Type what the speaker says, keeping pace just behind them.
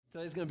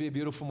Today's going to be a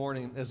beautiful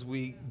morning as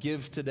we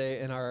give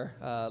today in our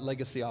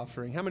legacy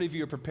offering. How many of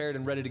you are prepared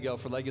and ready to go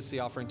for legacy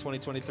offering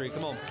 2023?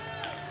 Come on.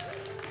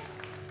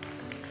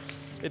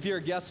 If you're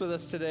a guest with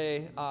us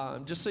today,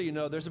 just so you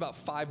know, there's about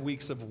 5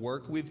 weeks of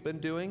work we've been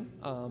doing.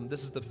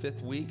 This is the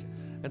 5th week.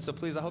 And so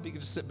please, I hope you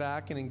can just sit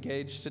back and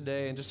engage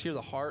today and just hear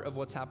the heart of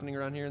what's happening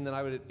around here. And then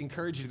I would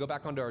encourage you to go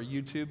back onto our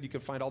YouTube. You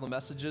can find all the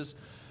messages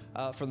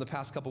from the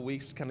past couple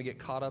weeks to kind of get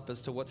caught up as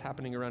to what's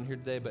happening around here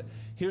today. But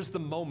here's the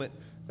moment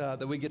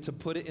that we get to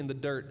put it in the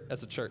dirt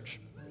as a church.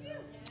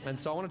 And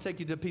so I want to take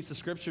you to a piece of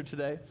scripture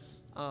today.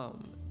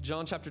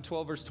 John chapter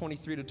 12, verse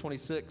 23 to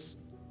 26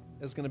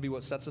 is going to be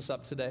what sets us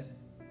up today.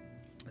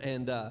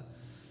 And I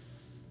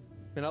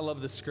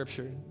love this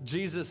scripture.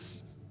 Jesus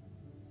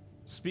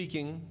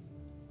speaking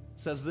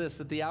says this,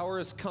 that the hour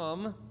has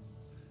come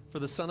for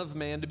the Son of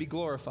Man to be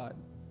glorified.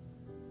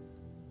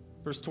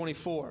 Verse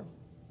 24,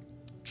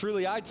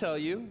 truly I tell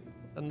you,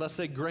 unless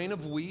a grain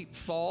of wheat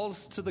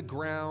falls to the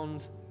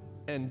ground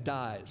and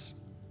dies.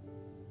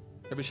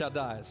 Everybody shout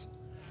dies.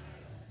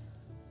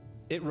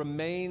 It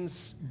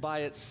remains by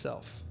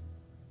itself.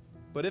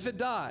 But if it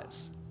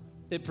dies,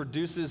 it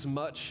produces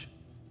much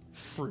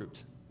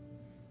fruit.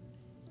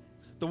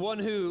 The one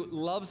who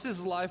loves his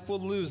life will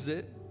lose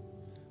it,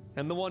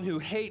 and the one who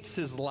hates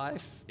his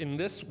life in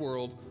this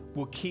world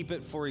will keep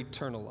it for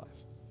eternal life.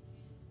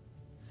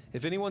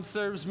 If anyone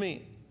serves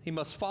me, he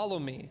must follow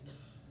me.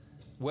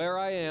 Where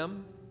I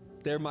am,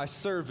 there my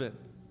servant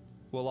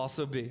will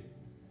also be.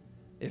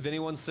 If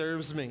anyone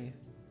serves me,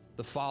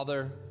 the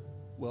Father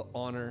will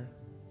honor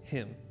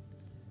him.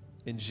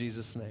 In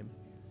Jesus' name.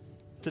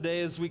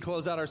 Today, as we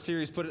close out our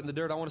series, Put It in the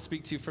Dirt, I want to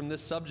speak to you from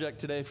this subject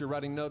today. If you're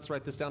writing notes,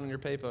 write this down on your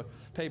paper.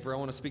 I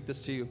want to speak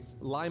this to you.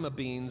 Lima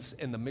beans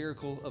and the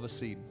miracle of a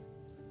seed.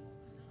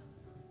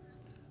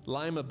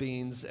 Lima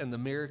beans and the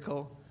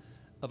miracle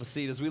of a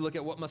seed. As we look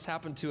at what must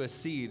happen to a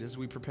seed as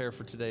we prepare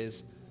for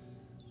today's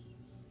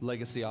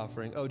legacy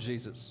offering. Oh,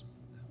 Jesus,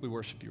 we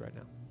worship you right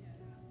now.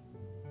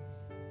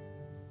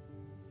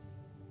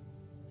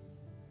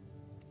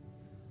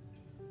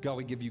 God,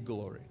 we give you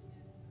glory.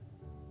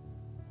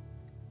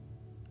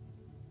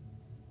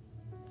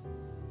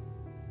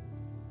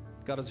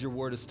 God, as your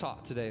word is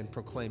taught today and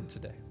proclaimed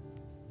today,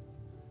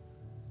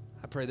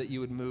 I pray that you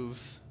would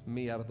move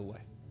me out of the way.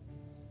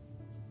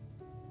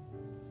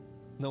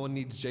 No one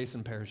needs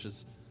Jason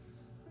Parrish's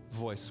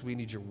voice. We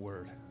need your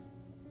word.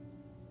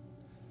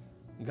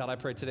 And God, I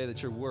pray today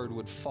that your word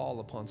would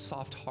fall upon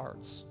soft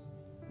hearts,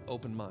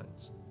 open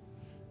minds.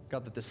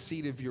 God, that the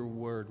seed of your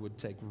word would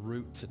take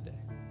root today.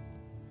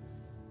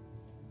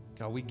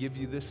 God, we give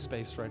you this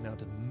space right now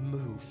to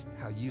move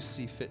how you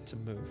see fit to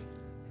move.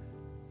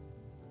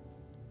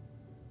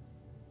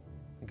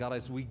 And God,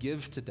 as we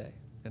give today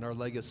in our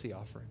legacy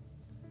offering,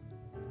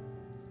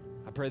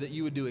 I pray that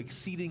you would do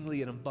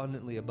exceedingly and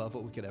abundantly above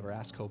what we could ever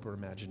ask, hope, or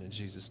imagine in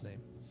Jesus'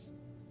 name.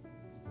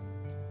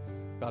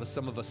 God, as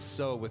some of us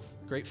sow with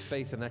great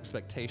faith and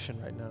expectation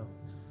right now,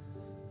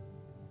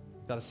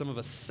 God, as some of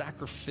us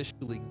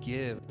sacrificially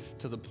give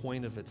to the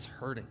point of it's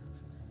hurting,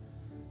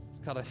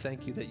 God, I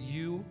thank you that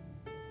you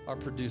are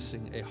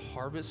producing a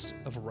harvest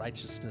of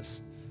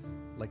righteousness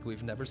like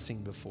we've never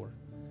seen before.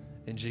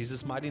 In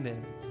Jesus' mighty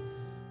name.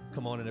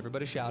 Come on, and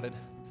everybody shouted.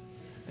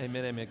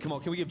 Amen, amen. Come on,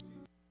 can we give...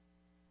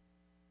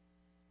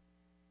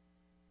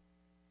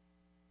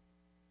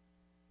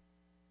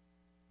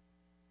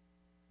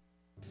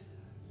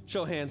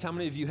 Show of hands, how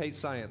many of you hate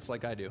science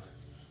like I do?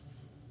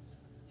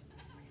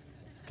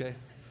 Okay.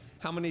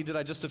 How many did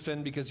I just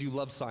offend because you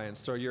love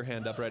science? Throw your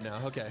hand up right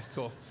now. Okay,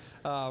 cool.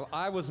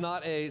 I was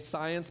not a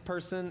science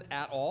person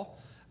at all.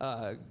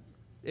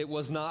 It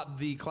was not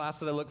the class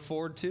that I looked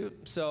forward to.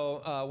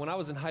 So when I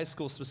was in high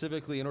school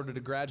specifically, in order to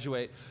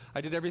graduate,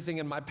 I did everything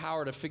in my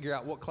power to figure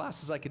out what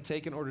classes I could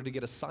take in order to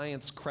get a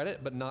science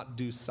credit, but not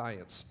do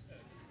science.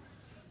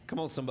 Come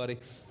on, somebody.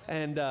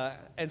 And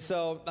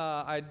so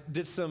I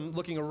did some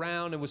looking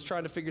around and was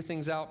trying to figure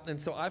things out.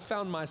 And so I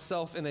found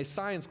myself in a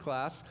science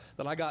class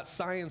that I got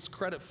science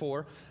credit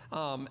for,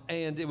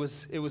 and it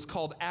was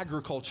called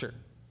agriculture.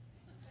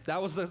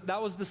 That was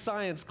the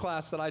science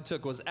class that I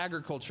took, was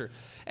agriculture.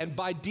 And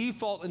by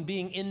default, in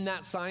being in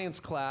that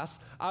science class,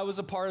 I was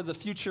a part of the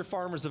Future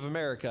Farmers of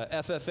America,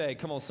 FFA.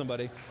 Come on,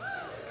 somebody.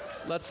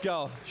 Let's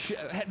go.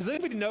 Does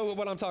anybody know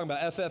what I'm talking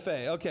about?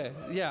 FFA. Okay.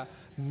 Yeah.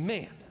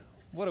 Man,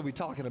 what are we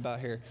talking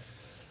about here?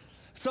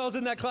 So I was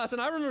in that class,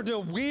 and I remember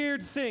doing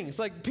weird things.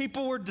 Like,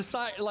 people were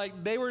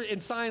they were in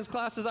science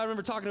classes. I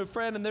remember talking to a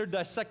friend, and they're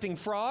dissecting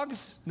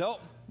frogs. Nope,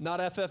 not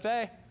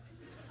FFA.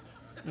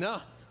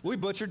 No, we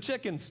butchered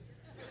chickens.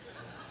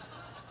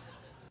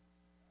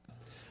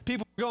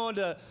 People were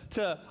going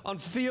on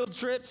field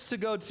trips to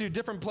go to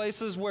different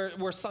places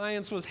where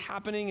science was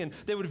happening, and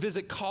they would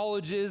visit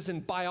colleges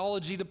and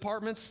biology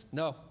departments.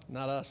 No,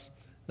 not us.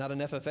 Not an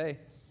FFA.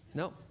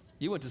 No,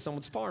 you went to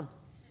someone's farm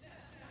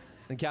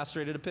and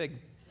castrated a pig.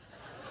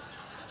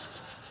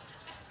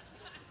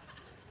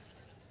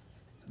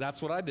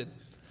 That's what I did.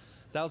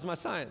 That was my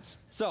science.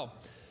 So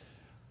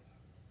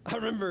I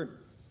remember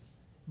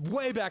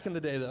Way back in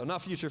the day, though,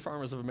 not Future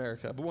Farmers of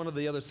America, but one of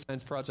the other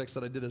science projects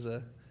that I did as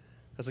a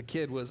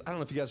kid was, I don't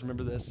know if you guys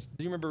remember this.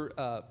 Do you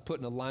remember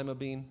putting a lima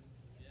bean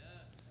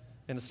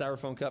in a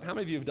styrofoam cup? How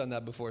many of you have done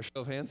that before? Show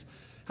of hands.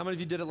 How many of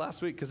you did it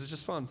last week? Because it's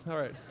just fun. All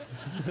right.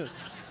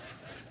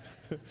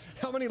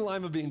 How many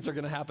lima beans are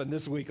going to happen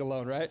this week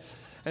alone, right?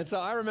 And so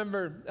I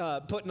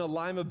remember putting a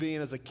lima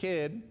bean as a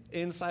kid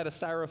inside a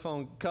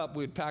styrofoam cup.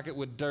 We'd pack it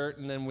with dirt,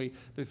 and then we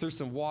threw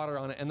some water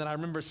on it. And then I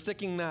remember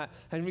sticking that,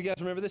 and you guys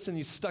remember this, and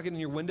you stuck it in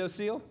your window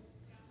seal?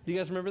 Do you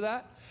guys remember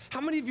that?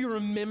 How many of you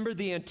remember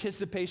the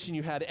anticipation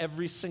you had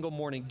every single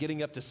morning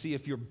getting up to see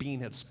if your bean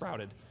had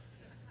sprouted?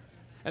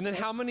 And then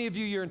how many of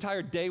you, your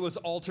entire day was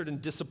altered in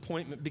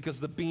disappointment because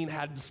the bean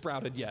hadn't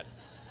sprouted yet?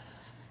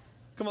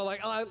 Come on,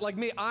 like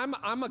me,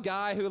 I'm a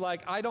guy who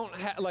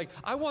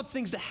I want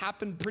things to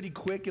happen pretty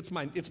quick. It's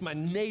my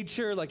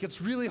nature. Like,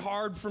 it's really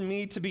hard for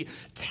me to be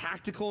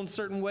tactical in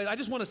certain ways. I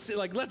just want to say,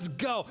 like, let's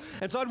go.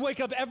 And so I'd wake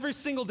up every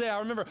single day. I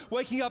remember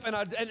waking up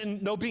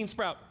and no bean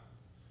sprout.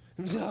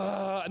 And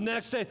the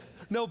next day,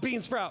 no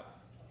bean sprout.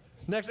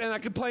 And I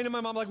complained to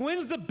my mom, like,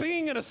 when's the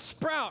bean gonna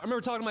sprout? I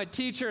remember talking to my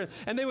teacher,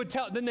 and they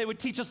would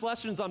teach us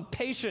lessons on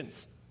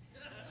patience.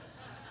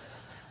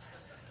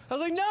 I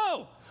was like,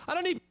 no, I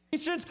don't need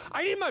patience.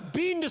 I need my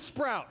bean to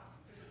sprout.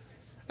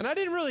 And I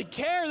didn't really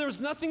care. There was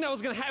nothing that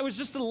was going to happen. It was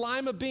just a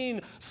lima bean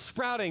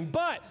sprouting.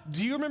 But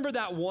do you remember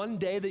that one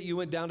day that you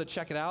went down to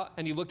check it out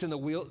and you looked in the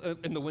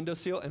window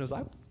seal and it was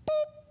like,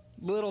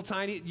 boop, little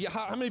tiny.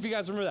 How many of you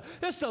guys remember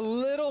that? Just a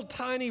little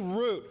tiny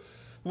root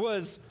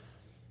was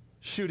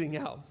shooting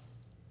out.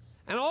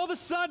 And all of a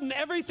sudden,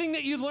 everything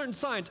that you learned in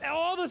science,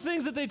 all the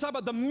things that they talk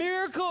about, the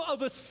miracle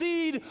of a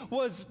seed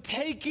was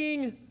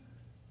taking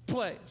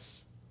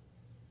place.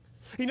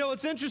 You know,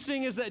 what's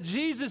interesting is that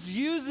Jesus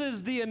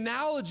uses the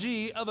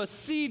analogy of a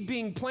seed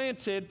being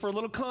planted, for a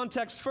little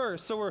context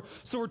first, so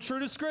we're true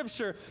to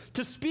Scripture,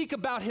 to speak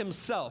about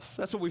himself.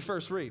 That's what we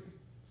first read.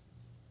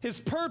 His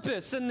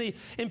purpose and the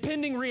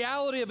impending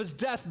reality of his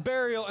death,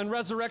 burial, and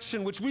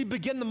resurrection, which we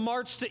begin the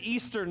march to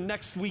Easter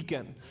next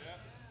weekend. Yeah.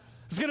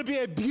 It's going to be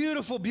a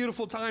beautiful,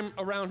 beautiful time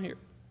around here.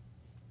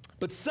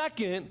 But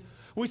second,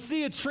 we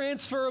see a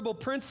transferable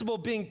principle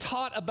being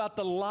taught about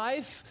the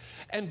life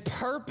and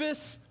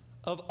purpose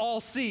of all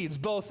seeds,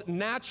 both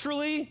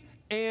naturally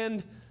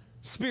and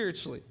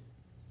spiritually.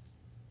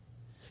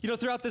 You know,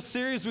 throughout this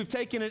series, we've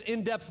taken an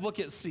in-depth look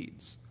at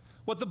seeds,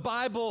 what the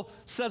Bible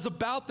says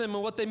about them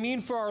and what they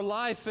mean for our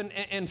life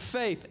and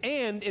faith,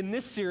 and in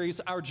this series,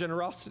 our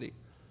generosity.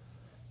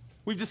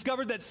 We've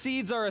discovered that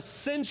seeds are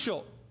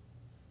essential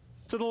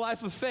to the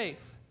life of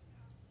faith.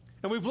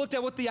 And we've looked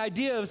at what the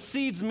idea of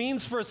seeds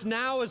means for us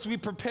now as we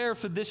prepare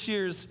for this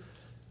year's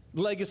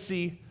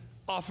legacy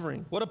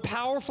offering. What a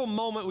powerful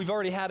moment we've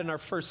already had in our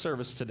first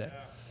service today.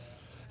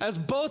 As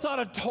both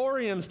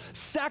auditoriums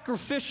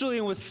sacrificially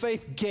and with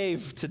faith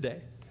gave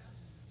today.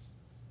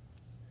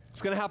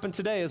 It's going to happen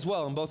today as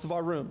well in both of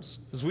our rooms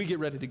as we get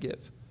ready to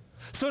give.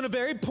 So in a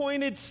very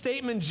pointed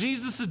statement,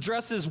 Jesus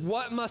addresses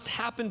what must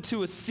happen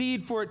to a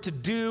seed for it to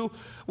do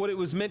what it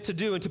was meant to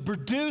do and to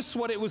produce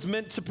what it was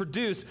meant to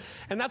produce.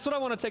 And that's what I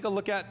want to take a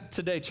look at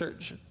today,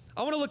 church.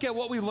 I want to look at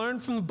what we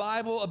learned from the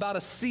Bible about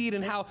a seed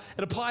and how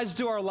it applies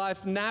to our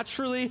life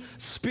naturally,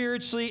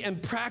 spiritually,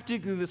 and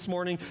practically this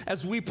morning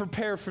as we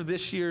prepare for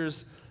this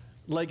year's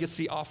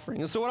legacy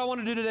offering. And so what I want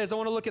to do today is I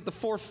want to look at the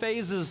 4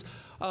 phases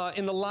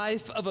in the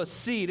life of a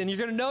seed. And you're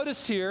going to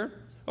notice here,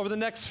 over the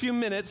next few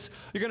minutes,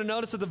 you're going to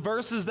notice that the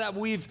verses that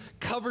we've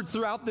covered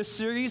throughout this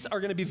series are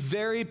going to be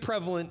very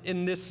prevalent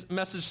in this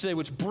message today,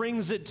 which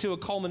brings it to a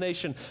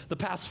culmination the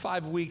past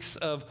 5 weeks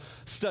of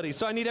study.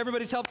 So I need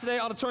everybody's help today.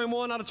 Auditorium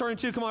 1, Auditorium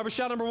 2, come on,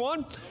 shout number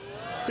 1.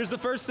 Here's the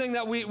first thing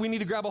that we need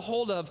to grab a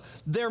hold of.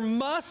 There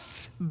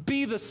must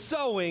be the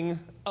sowing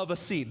of a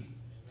seed.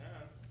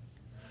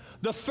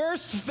 The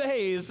first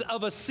phase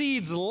of a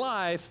seed's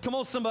life, come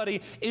on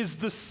somebody, is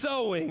the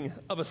sowing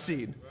of a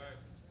seed.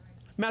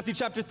 Matthew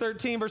chapter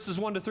 13, verses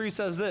 1-3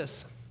 says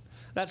this.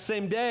 That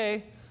same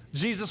day,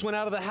 Jesus went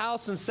out of the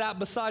house and sat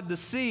beside the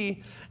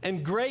sea,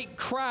 and great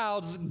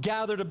crowds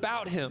gathered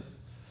about him,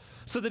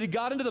 so that he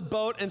got into the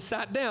boat and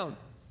sat down.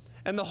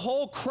 And the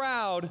whole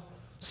crowd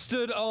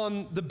stood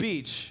on the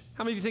beach.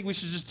 How many of you think we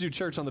should just do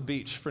church on the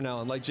beach from now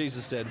on, like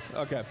Jesus did?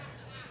 Okay.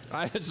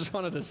 I just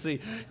wanted to see.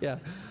 Yeah.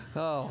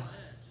 Oh,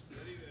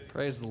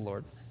 praise the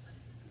Lord.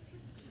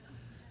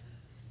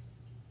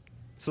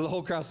 So the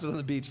whole crowd stood on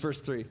the beach,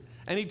 verse 3.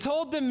 And he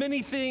told them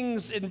many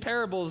things in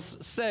parables,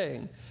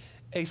 saying,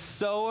 a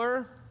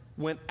sower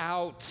went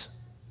out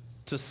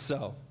to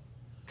sow.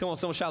 Come on,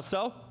 someone shout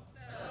sow.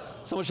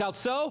 Someone shout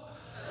sow.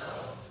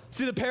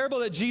 See, the parable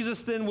that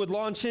Jesus then would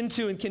launch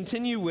into and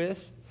continue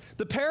with,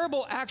 the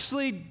parable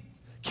actually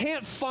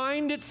can't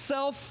find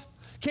itself,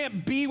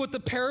 can't be what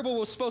the parable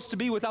was supposed to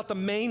be without the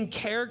main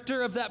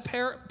character of that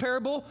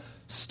parable,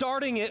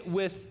 starting it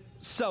with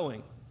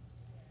sowing.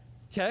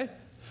 Okay?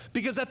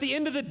 Because at the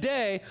end of the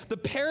day, the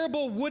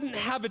parable wouldn't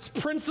have its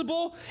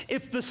principle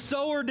if the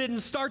sower didn't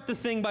start the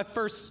thing by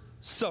first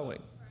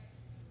sowing.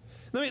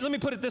 Let me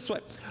put it this way.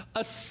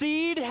 A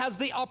seed has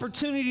the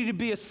opportunity to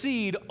be a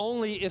seed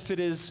only if it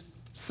is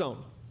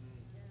sown.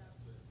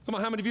 Come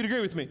on, how many of you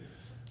agree with me?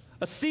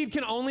 A seed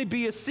can only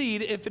be a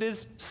seed if it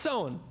is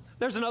sown.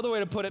 There's another way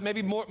to put it,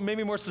 maybe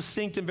more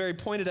succinct and very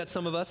pointed at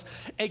some of us.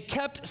 A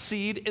kept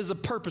seed is a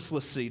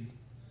purposeless seed.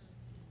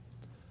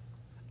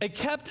 A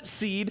kept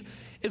seed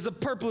is a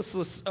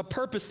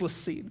purposeless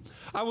seed.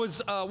 I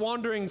was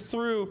wandering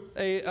through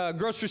a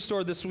grocery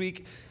store this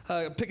week,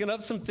 picking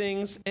up some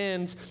things,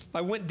 and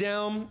I went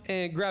down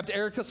and grabbed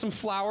Erica some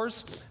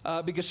flowers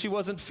because she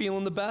wasn't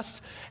feeling the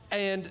best.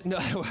 And no,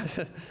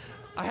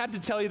 I had to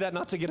tell you that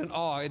not to get an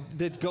awe.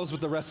 It goes with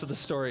the rest of the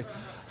story.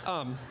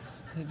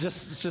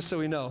 Just so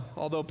we know.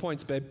 Although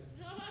points, babe.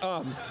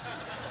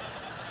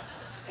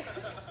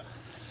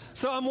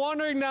 So I'm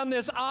wandering down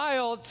this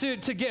aisle to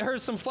get her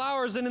some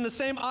flowers, and in the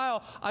same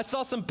aisle, I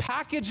saw some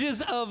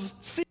packages of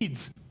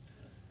seeds.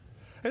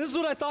 And this is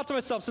what I thought to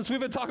myself, since we've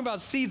been talking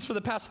about seeds for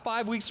the past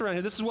 5 weeks around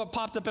here. This is what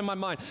popped up in my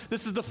mind.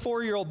 This is the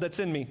 4-year-old that's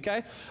in me,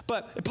 okay?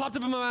 But it popped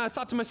up in my mind. I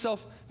thought to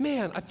myself,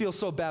 man, I feel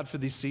so bad for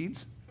these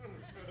seeds.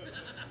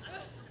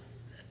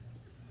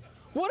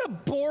 What a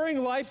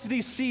boring life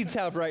these seeds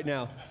have right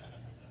now.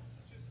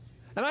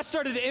 And I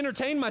started to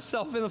entertain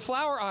myself in the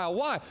flower aisle.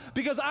 Why?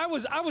 Because I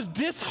was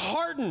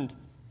disheartened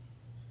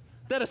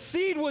that a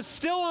seed was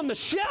still on the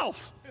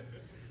shelf.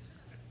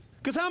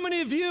 Because how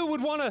many of you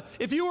would want to,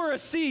 if you were a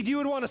seed, you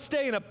would want to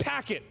stay in a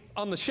packet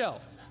on the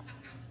shelf?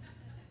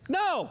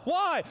 No.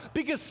 Why?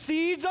 Because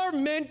seeds are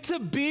meant to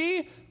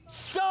be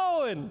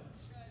sown.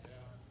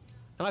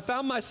 And I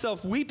found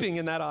myself weeping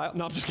in that aisle.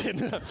 No, I'm just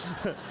kidding.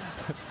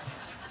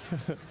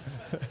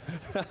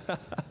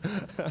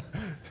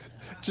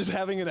 Just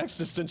having an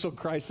existential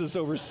crisis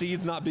over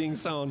seeds not being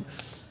sown.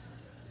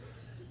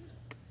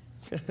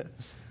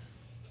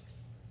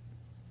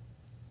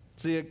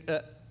 See,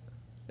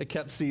 a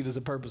kept seed is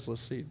a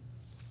purposeless seed.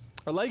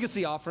 Our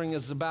legacy offering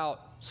is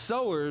about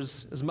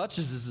sowers as much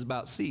as it's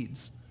about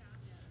seeds.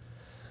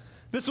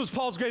 This was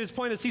Paul's greatest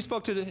point as he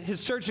spoke to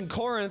his church in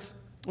Corinth.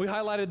 We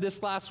highlighted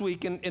this last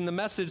week in the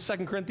message.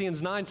 2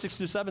 Corinthians 9,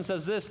 6-7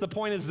 says this. The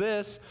point is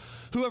this: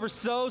 whoever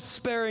sows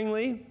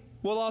sparingly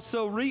will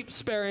also reap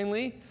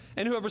sparingly,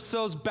 and whoever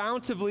sows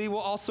bountifully will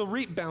also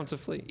reap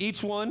bountifully.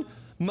 Each one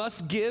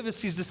must give as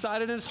he's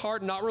decided in his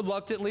heart, not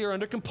reluctantly or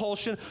under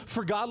compulsion,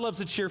 for God loves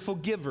a cheerful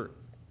giver.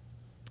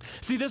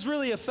 See, this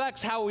really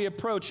affects how we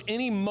approach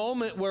any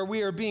moment where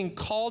we are being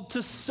called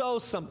to sow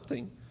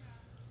something.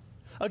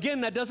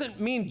 Again, that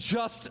doesn't mean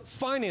just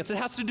finance. It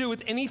has to do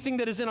with anything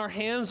that is in our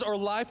hands or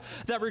life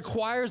that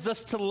requires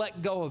us to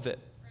let go of it.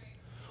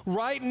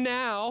 Right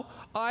now,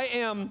 I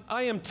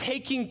am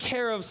taking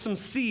care of some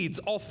seeds,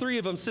 all 3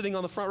 of them sitting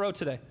on the front row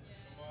today.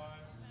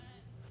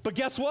 But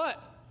guess what?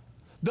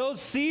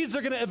 Those seeds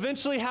are going to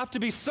eventually have to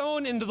be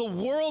sown into the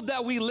world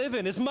that we live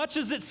in. As much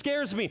as it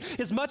scares me,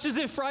 as much as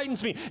it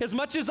frightens me, as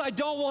much as I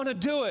don't want to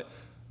do it,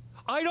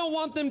 I don't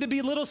want them to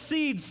be little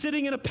seeds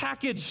sitting in a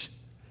package,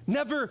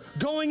 never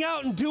going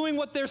out and doing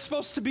what they're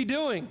supposed to be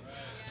doing.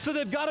 So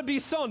they've got to be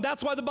sown.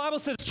 That's why the Bible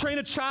says, train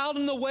a child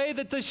in the way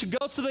that they should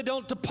go so they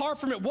don't depart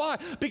from it. Why?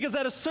 Because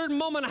at a certain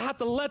moment, I have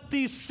to let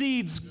these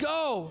seeds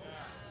go.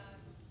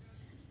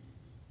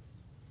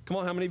 Come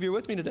on, how many of you are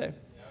with me today?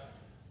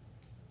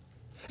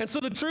 And so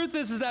the truth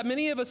is that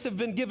many of us have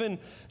been given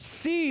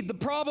seed. The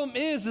problem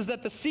is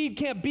that the seed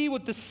can't be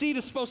what the seed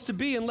is supposed to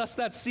be unless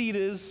that seed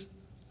is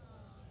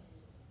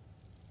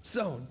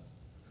sown.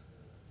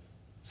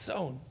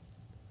 Sown.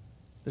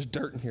 There's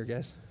dirt in here,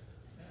 guys.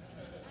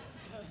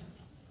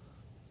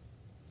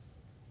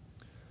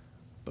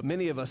 But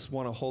many of us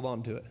want to hold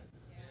on to it.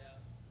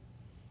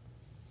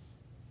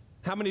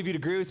 How many of you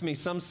agree with me?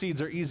 Some seeds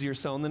are easier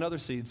sown than other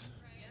seeds.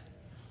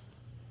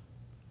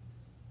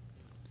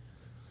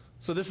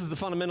 So this is the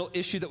fundamental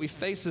issue that we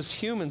face as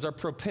humans, our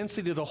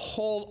propensity to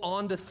hold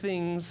on to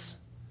things,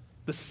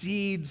 the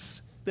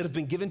seeds that have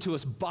been given to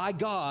us by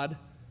God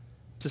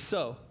to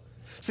sow.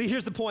 See,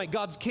 here's the point.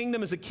 God's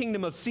kingdom is a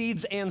kingdom of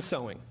seeds and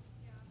sowing.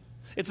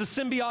 It's a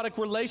symbiotic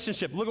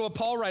relationship. Look at what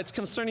Paul writes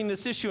concerning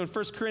this issue in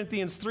 1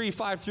 Corinthians 3,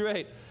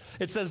 5-8.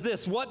 It says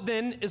this: what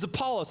then is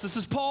Apollos? This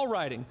is Paul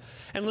writing.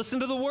 And listen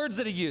to the words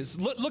that he used.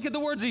 Look at the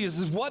words he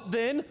uses. What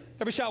then?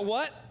 Every shout,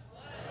 what?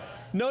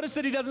 Notice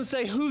that he doesn't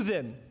say who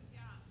then.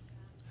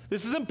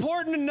 This is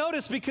important to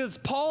notice because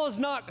Paul is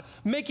not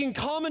making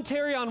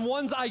commentary on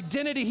one's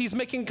identity. He's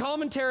making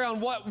commentary on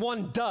what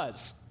one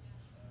does.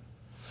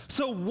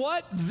 So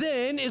what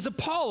then is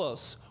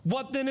Apollos?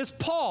 What then is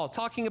Paul?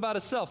 Talking about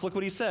himself. Look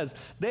what he says.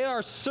 They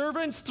are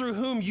servants through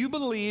whom you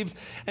believed,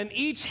 and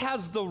each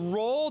has the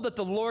role that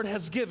the Lord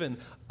has given.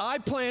 I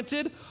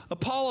planted,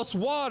 Apollos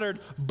watered,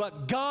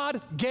 but God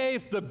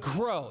gave the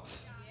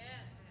growth.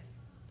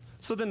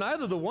 So then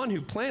neither the one who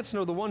plants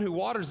nor the one who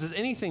waters is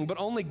anything, but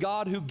only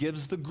God who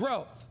gives the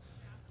growth.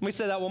 Let me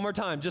say that one more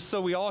time, just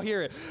so we all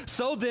hear it.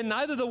 So then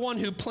neither the one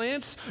who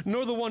plants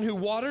nor the one who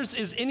waters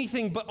is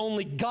anything, but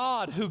only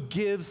God who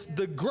gives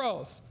the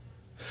growth.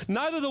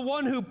 Neither the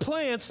one who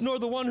plants nor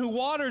the one who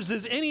waters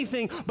is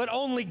anything, but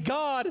only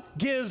God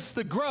gives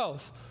the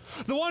growth.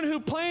 The one who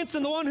plants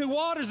and the one who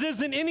waters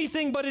isn't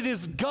anything, but it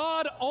is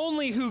God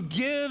only who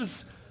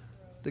gives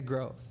the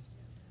growth.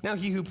 Now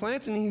he who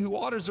plants and he who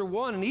waters are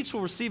one, and each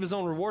will receive his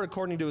own reward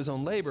according to his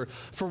own labor.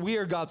 For we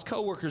are God's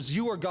co-workers.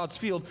 You are God's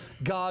field,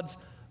 God's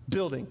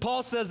building.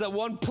 Paul says that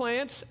one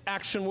plants,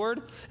 action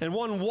word, and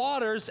one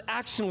waters,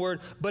 action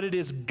word, but it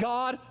is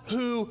God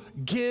who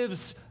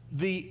gives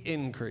the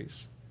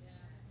increase.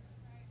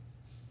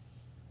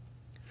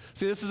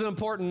 See, this is an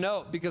important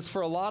note because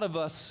for a lot of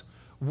us,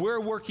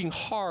 we're working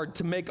hard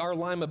to make our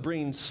lima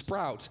bean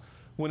sprout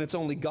when it's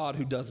only God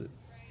who does it.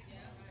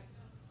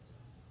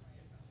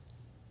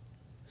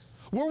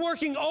 We're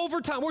working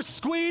overtime. We're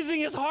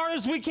squeezing as hard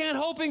as we can,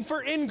 hoping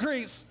for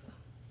increase.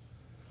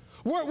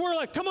 We're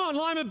like, come on,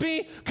 lima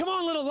bean. Come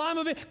on, little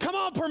lima bean. Come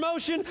on,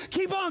 promotion.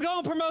 Keep on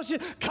going, promotion.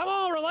 Come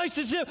on,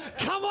 relationship.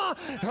 Come on.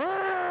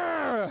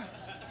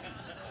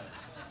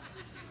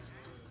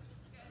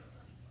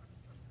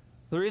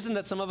 The reason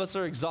that some of us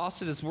are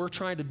exhausted is we're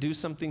trying to do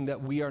something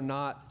that we are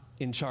not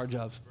in charge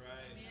of.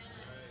 Right.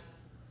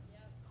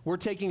 We're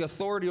taking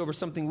authority over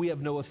something we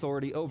have no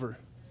authority over.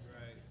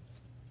 Right.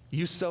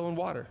 You sow and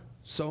water,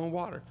 sow and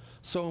water,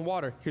 sow and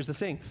water. Here's the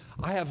thing.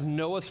 I have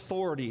no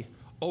authority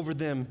over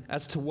them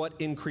as to what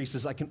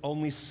increases. I can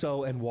only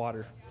sow and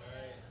water.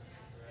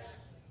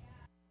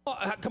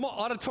 Right. Come on,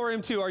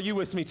 Auditorium 2, are you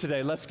with me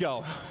today? Let's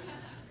go.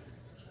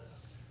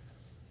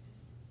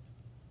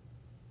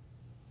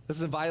 This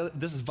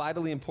is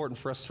vitally important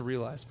for us to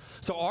realize.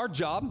 So our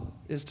job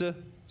is to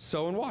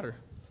sow and water.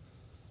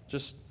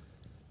 Just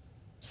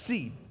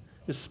seed.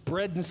 Just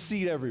spreading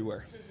seed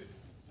everywhere.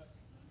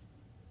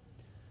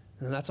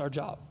 And that's our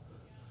job.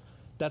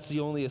 That's the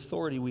only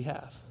authority we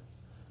have.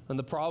 And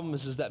the problem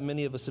is that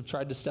many of us have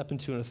tried to step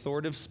into an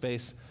authoritative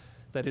space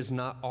that is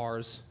not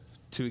ours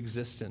to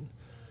exist in.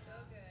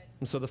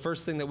 And so the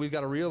first thing that we've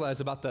got to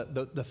realize about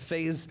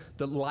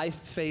the life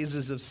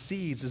phases of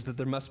seeds is that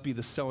there must be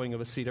the sowing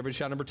of a seed. Everybody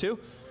shout number 2?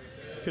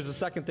 Here's the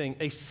second thing.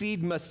 A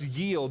seed must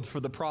yield for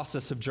the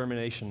process of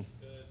germination.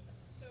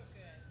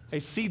 A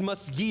seed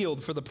must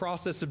yield for the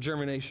process of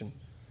germination.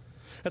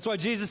 That's why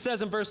Jesus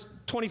says in verse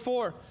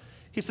 24,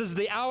 he says,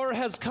 the hour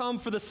has come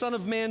for the Son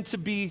of Man to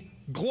be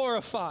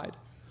glorified.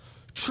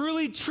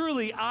 Truly,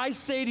 truly, I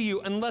say to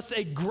you, unless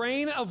a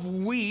grain of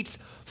wheat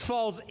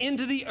falls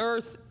into the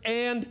earth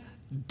and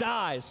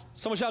dies.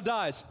 Someone shout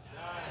dies.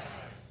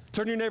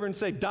 Turn to your neighbor and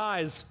say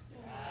dies.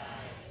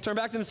 Turn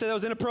back to them and say that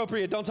was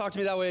inappropriate. Don't talk to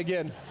me that way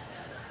again.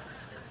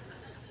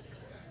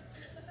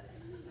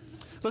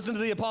 Listen to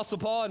the Apostle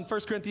Paul in 1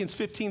 Corinthians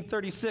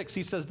 15:36.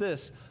 He says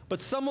this, but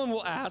someone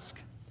will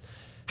ask,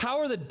 how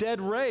are the dead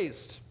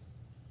raised?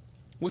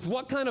 With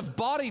what kind of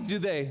body do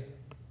they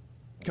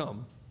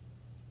come?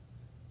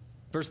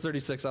 Verse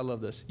 36, I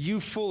love this. You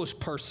foolish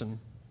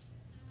person.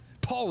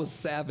 Paul was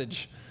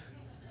savage.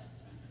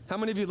 How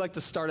many of you like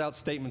to start out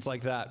statements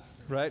like that,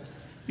 right?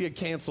 You get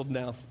canceled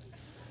now.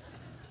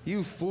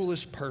 You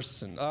foolish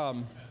person.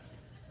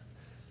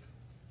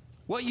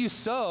 What you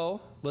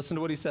sow, listen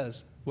to what he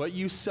says. What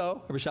you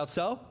sow, everybody shout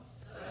sow?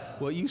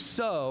 What you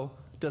sow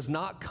does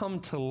not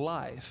come to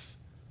life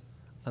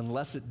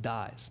unless it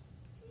dies.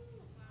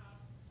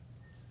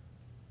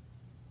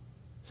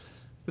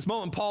 This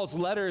moment in Paul's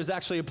letter is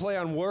actually a play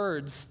on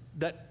words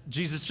that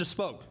Jesus just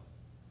spoke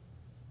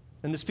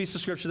in this piece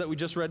of scripture that we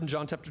just read in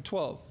John chapter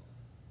 12.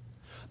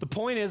 The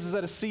point is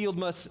that a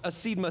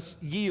seed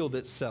must yield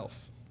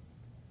itself.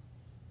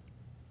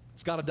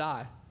 It's got to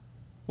die.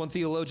 One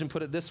theologian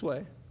put it this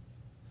way.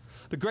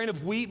 The grain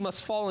of wheat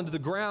must fall into the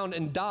ground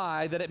and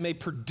die that it may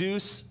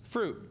produce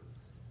fruit.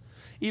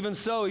 Even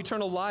so,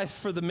 eternal life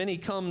for the many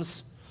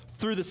comes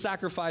through the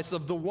sacrifice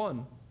of the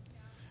one.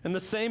 And the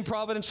same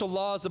providential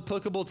law is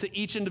applicable to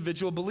each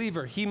individual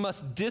believer. He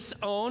must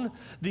disown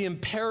the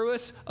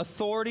imperious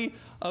authority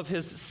of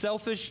his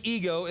selfish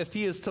ego if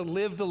he is to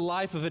live the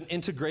life of an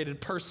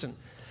integrated person.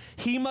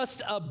 He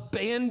must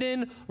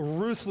abandon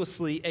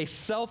ruthlessly a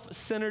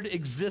self-centered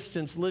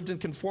existence lived in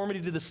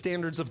conformity to the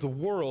standards of the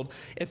world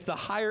if the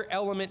higher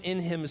element in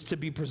him is to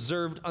be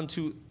preserved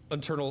unto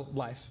eternal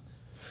life.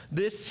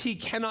 This he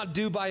cannot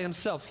do by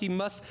himself. He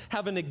must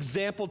have an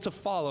example to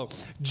follow.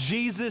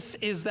 Jesus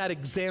is that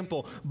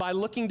example. By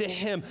looking to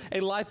him, a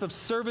life of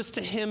service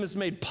to him is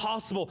made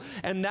possible,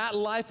 and that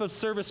life of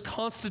service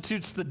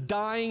constitutes the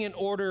dying in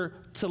order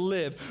to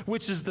live,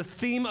 which is the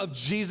theme of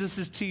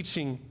Jesus'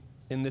 teaching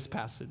in this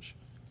passage.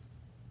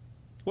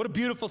 What a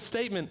beautiful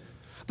statement.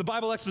 The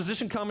Bible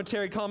Exposition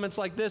Commentary comments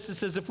like this. It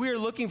says, if we are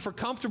looking for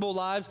comfortable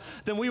lives,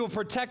 then we will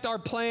protect our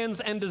plans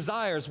and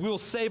desires. We will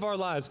save our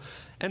lives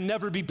and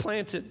never be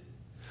planted.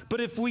 But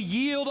if we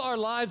yield our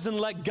lives and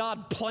let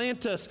God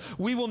plant us,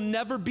 we will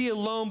never be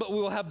alone, but we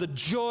will have the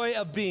joy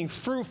of being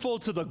fruitful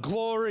to the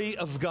glory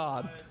of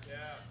God. Yeah.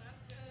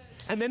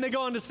 And then they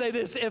go on to say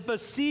this, if a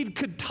seed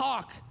could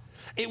talk,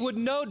 it would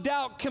no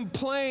doubt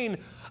complain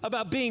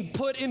about being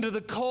put into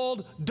the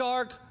cold,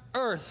 dark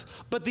earth.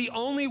 But the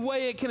only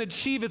way it can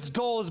achieve its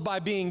goal is by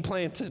being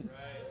planted.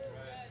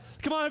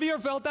 Right. Come on, have you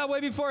ever felt that way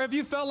before? Have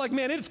you felt like,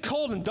 man, it's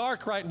cold and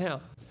dark right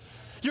now?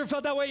 You ever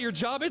felt that way at your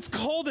job? It's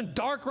cold and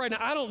dark right now.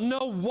 I don't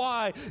know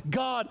why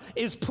God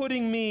is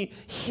putting me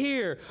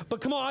here.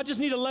 But come on, I just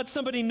need to let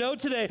somebody know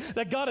today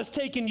that God has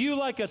taken you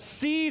like a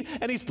seed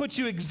and he's put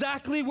you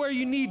exactly where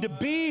you need to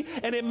be.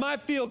 And it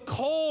might feel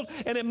cold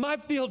and it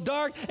might feel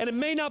dark and it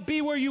may not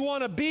be where you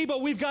want to be,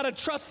 but we've got to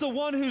trust the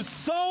one who's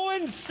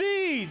sowing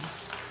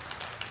seeds.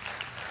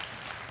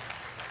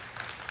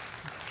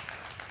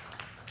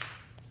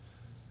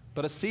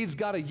 But a seed's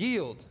got to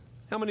yield.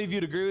 How many of you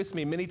would agree with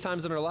me? Many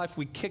times in our life,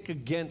 we kick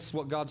against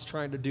what God's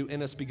trying to do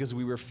in us because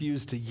we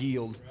refuse to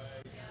yield.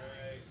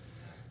 Right.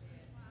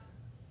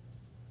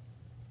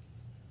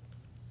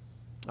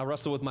 I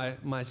wrestle with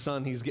my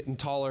son. He's getting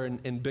taller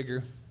and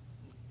bigger.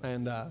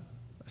 And I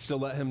still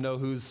let him know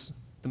who's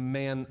the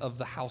man of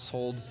the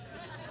household.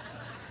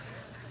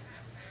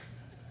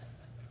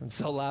 And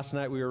so last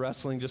night we were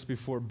wrestling just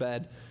before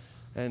bed.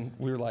 And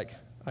we were like,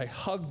 I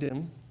hugged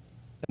him.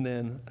 And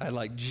then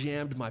I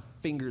jammed my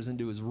fingers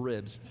into his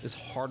ribs as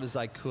hard as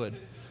I could.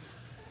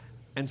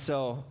 And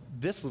so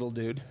this little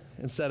dude,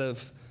 instead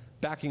of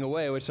backing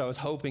away, which I was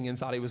hoping and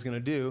thought he was going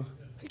to do,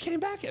 he came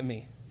back at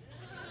me.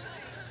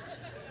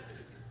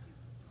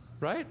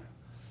 Right?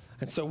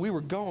 And so we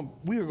were going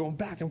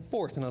back and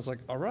forth. And I was like,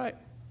 all right,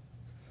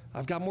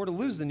 I've got more to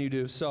lose than you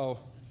do. So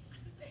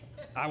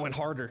I went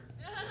harder.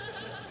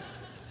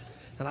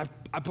 And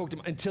I poked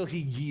him until he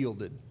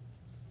yielded.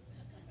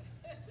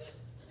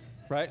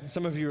 Right?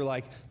 Some of you are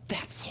like,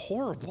 that's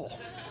horrible.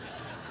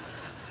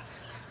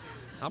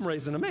 I'm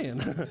raising a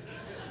man.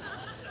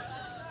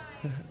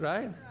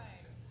 Right?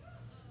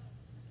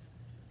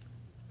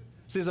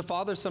 See, as a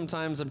father,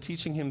 sometimes I'm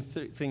teaching him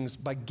things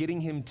by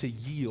getting him to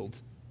yield.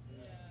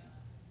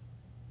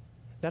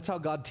 That's how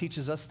God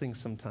teaches us things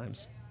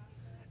sometimes.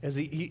 As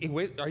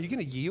wait, are you going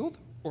to yield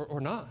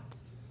or not?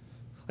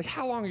 Like,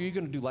 how long are you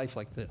going to do life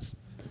like this?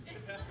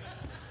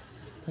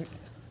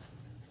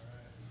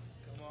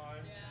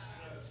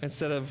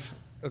 Instead of,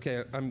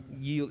 okay, I'm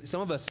yield.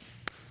 Some of us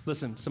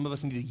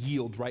need to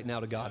yield right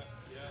now to God.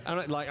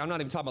 I'm not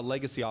even talking about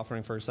legacy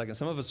offering for a second.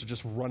 Some of us are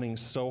just running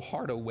so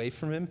hard away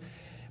from him,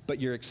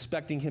 but you're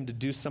expecting him to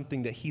do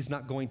something that he's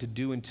not going to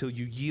do until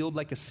you yield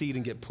like a seed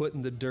and get put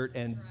in the dirt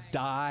and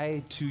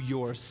die to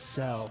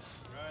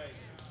yourself.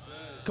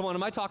 Come on,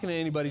 am I talking to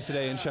anybody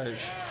today in church?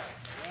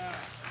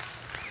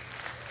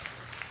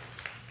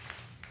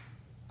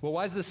 Well,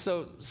 why is this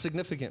so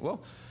significant?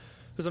 Well,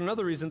 there's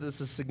another reason this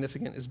is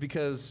significant is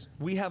because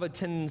we have a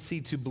tendency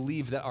to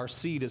believe that our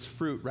seed is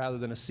fruit rather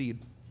than a seed.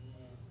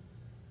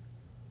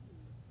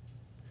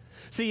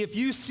 See, if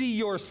you see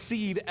your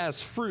seed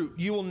as fruit,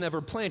 you will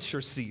never plant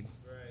your seed.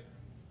 Right.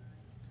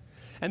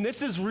 And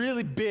this is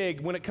really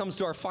big when it comes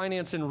to our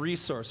finance and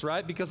resource,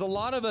 right? Because a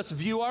lot of us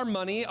view our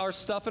money, our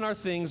stuff, and our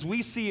things,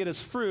 we see it as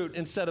fruit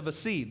instead of a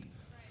seed.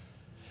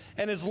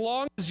 And as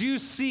long as you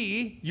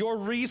see your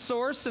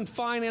resource and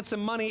finance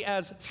and money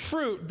as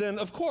fruit, then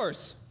of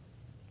course,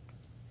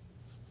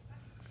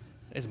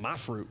 it's my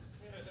fruit.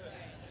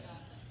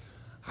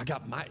 How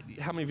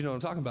many of you know what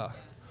I'm talking about?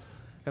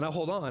 And I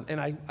hold on,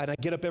 and I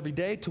get up every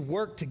day to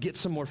work to get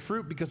some more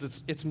fruit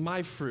because it's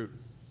my fruit.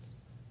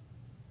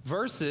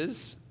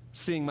 Versus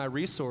seeing my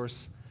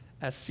resource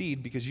as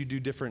seed because you do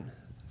different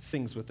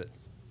things with it.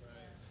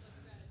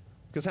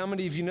 Because how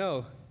many of you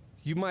know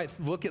you might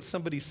look at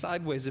somebody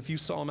sideways if you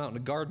saw them out in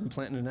a garden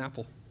planting an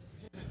apple?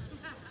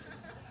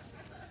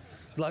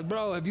 Like,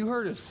 bro, have you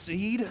heard of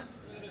seed?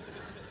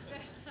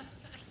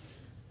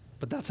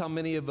 But that's how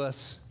many of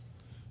us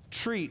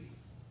treat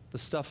the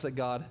stuff that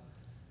God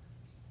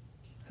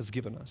has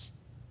given us.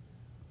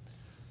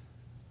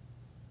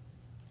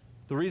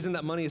 The reason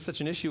that money is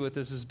such an issue with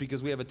this is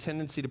because we have a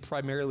tendency to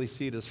primarily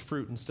see it as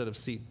fruit instead of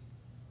seed,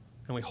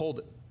 and we hold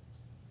it.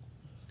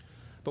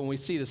 But when we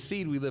see it as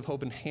seed, we live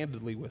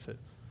open-handedly with it,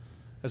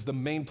 as the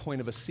main point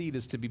of a seed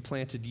is to be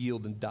planted,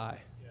 yield, and die.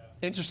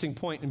 Yeah. Interesting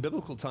point in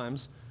biblical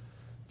times.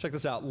 Check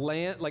this out.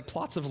 Land, like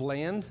plots of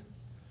land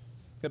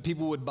that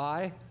people would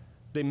buy,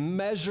 they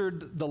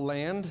measured the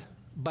land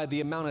by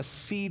the amount of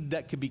seed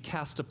that could be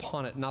cast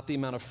upon it, not the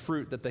amount of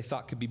fruit that they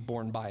thought could be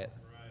born by it.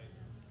 Right.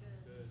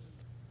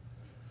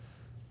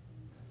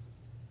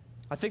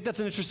 I think that's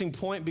an interesting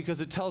point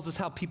because it tells us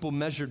how people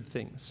measured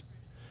things.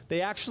 They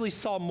actually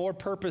saw more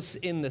purpose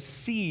in the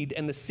seed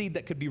and the seed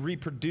that could be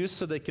reproduced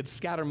so they could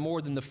scatter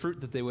more than the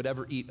fruit that they would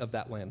ever eat of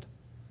that land.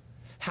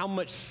 How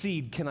much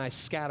seed can I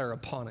scatter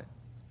upon it?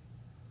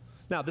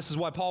 Now, this is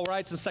why Paul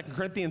writes in 2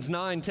 Corinthians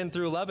 9, 10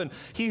 through 11,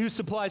 he who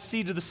supplies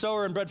seed to the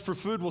sower and bread for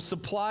food will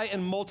supply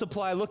and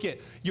multiply, look at,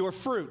 your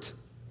fruit.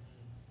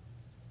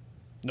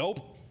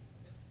 Nope.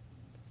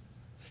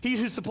 He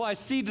who supplies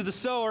seed to the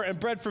sower and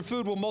bread for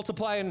food will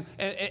multiply and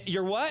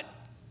your what?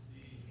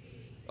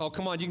 Seed. Oh,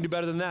 come on, you can do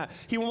better than that.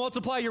 He will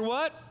multiply your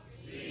what?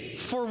 Seed.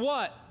 For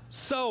what?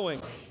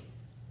 Sowing.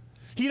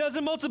 He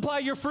doesn't multiply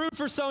your fruit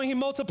for sowing, he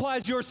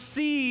multiplies your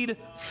seed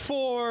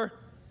for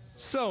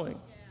sowing.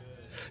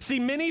 See,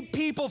 many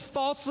people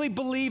falsely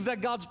believe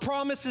that God's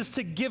promise is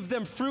to give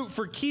them fruit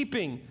for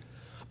keeping,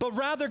 but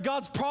rather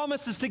God's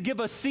promise is to give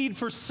us seed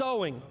for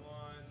sowing.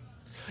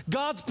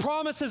 God's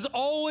promise has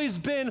always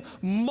been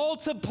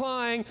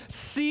multiplying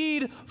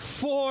seed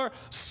for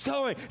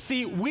sowing.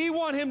 See, we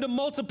want him to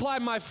multiply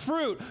my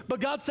fruit, but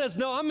God says,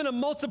 no, I'm going to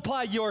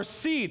multiply your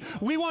seed.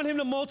 We want him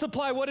to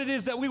multiply what it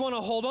is that we want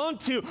to hold on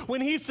to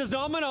when he says,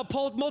 no, I'm going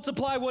to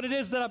multiply what it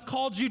is that I've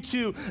called you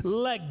to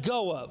let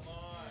go of.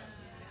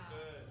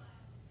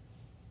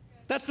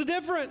 That's the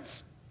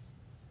difference.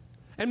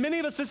 And many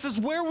of us, this is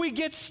where we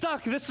get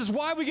stuck. This is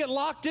why we get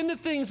locked into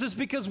things, is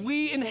because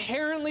we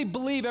inherently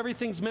believe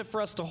everything's meant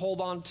for us to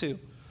hold on to.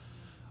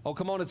 Oh,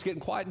 come on, it's getting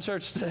quiet in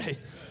church today.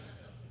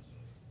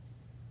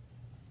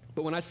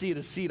 But when I see it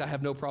as seed, I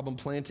have no problem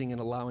planting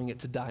and allowing it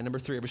to die. Number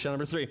three, everybody shout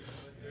number three.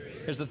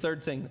 Here's the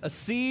third thing. A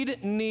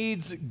seed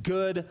needs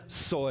good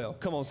soil.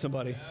 Come on,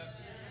 somebody.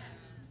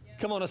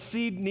 Come on, a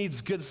seed needs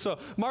good soil.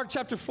 Mark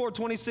chapter 4,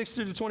 26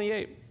 through to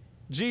 28.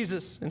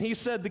 Jesus, and he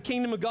said, the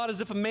kingdom of God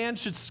is if a man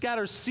should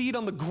scatter seed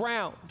on the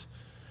ground.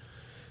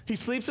 He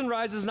sleeps and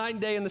rises night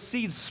and day, and the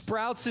seed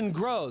sprouts and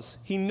grows.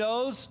 He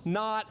knows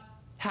not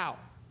how.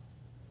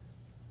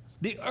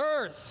 The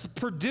earth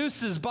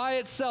produces by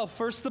itself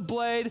first the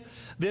blade,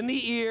 then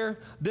the ear,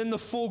 then the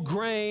full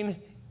grain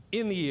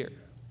in the ear.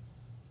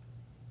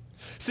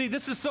 See,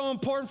 this is so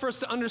important for us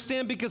to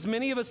understand because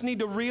many of us need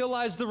to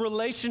realize the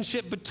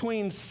relationship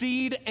between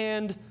seed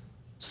and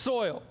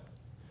soil.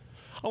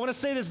 I want to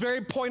say this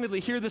very pointedly.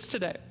 Hear this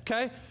today,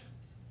 okay?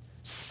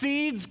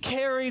 Seeds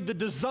carry the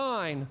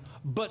design,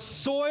 but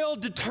soil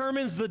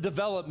determines the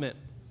development.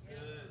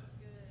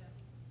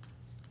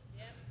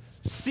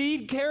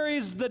 Seed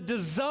carries the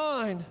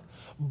design,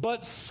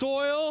 but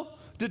soil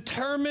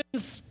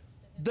determines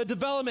the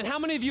development. How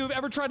many of you have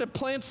ever tried to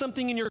plant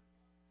something in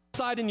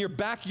your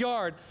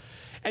backyard,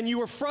 and you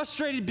were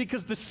frustrated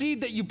because the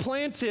seed that you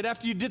planted,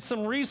 after you did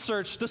some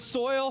research, the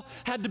soil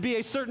had to be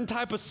a certain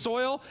type of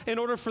soil in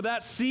order for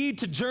that seed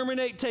to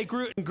germinate, take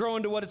root, and grow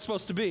into what it's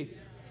supposed to be?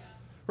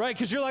 Right?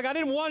 Because you're like, I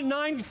didn't want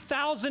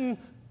 9,000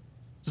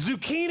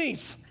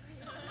 zucchinis.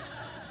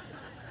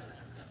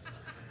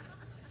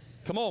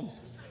 Come on.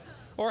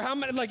 Or how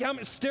many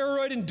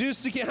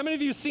steroid-induced zucchini? How many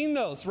of you have seen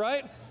those,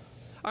 right?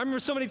 I remember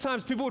so many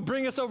times people would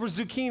bring us over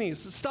zucchinis.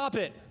 Stop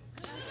it.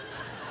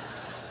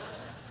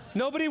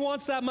 Nobody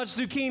wants that much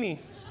zucchini,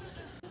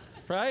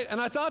 right?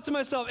 And I thought to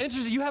myself,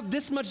 interesting, you have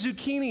this much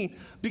zucchini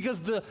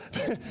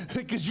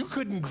because you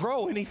couldn't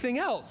grow anything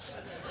else.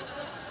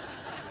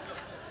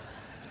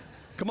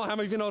 Come on, how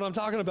many of you know what I'm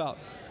talking about?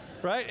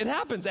 Right? It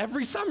happens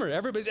every summer.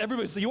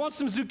 Everybody's, you want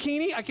some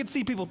zucchini? I can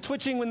see people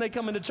twitching when they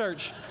come into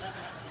church.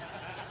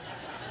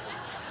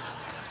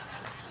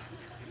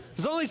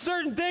 There's only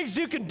certain things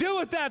you can do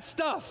with that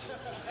stuff.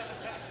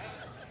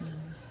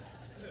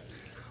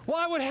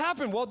 Why would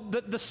happen? Well,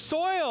 the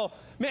soil,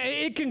 man,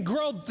 it can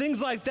grow things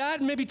like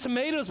that, maybe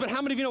tomatoes, but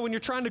how many of you know when you're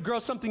trying to grow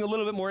something a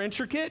little bit more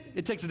intricate,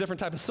 it takes a different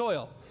type of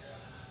soil?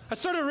 I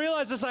started to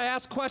realize as I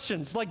asked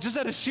questions, like just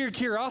out of sheer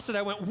curiosity,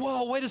 I went,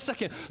 whoa, wait a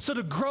second. So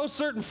to grow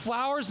certain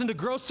flowers and to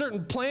grow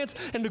certain plants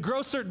and to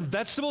grow certain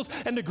vegetables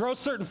and to grow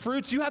certain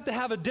fruits, you have to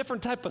have a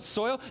different type of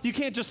soil. You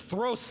can't just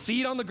throw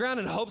seed on the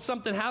ground and hope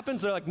something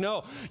happens. They're like,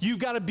 no, you've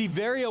got to be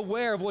very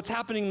aware of what's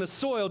happening in the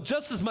soil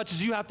just as much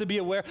as you have to be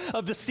aware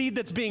of the seed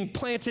that's being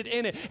planted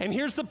in it. And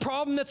here's the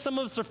problem that some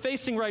of us are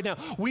facing right now.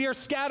 We are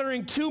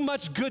scattering too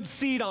much good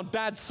seed on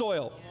bad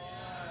soil.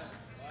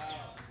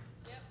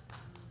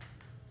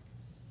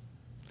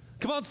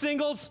 Come on,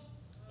 singles.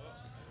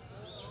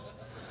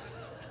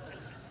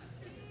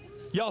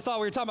 Y'all thought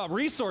we were talking about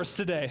resource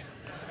today.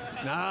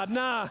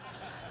 Nah.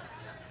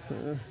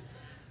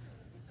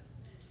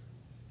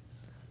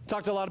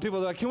 Talk to a lot of people,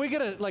 they're like, can we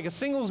get a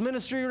singles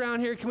ministry around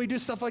here? Can we do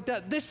stuff like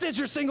that? This is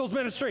your singles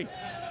ministry.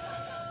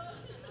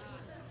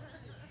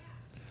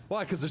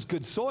 Why? Because there's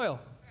good soil.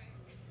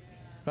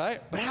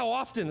 Right? But how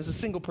often is a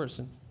single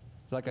person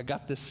like, I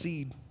got this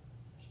seed.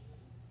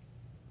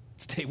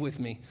 Stay with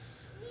me.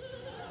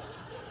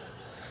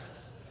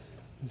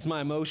 It's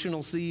my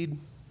emotional seed.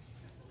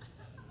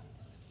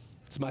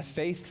 It's my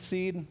faith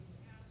seed.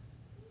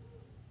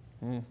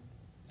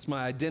 It's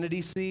my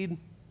identity seed.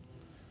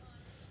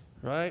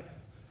 Right?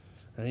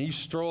 And you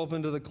stroll up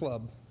into the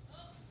club.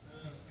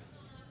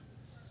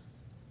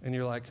 And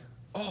you're like,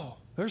 oh,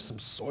 there's some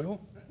soil.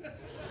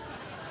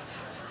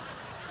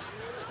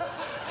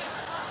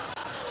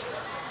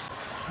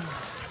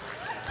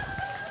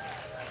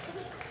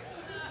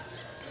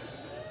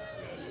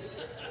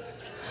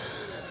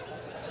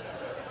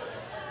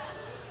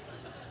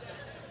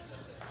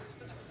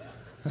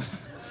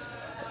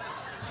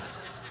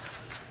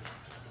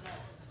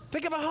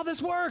 Think about how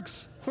this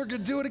works. We're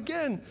going to do it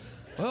again.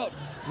 Well,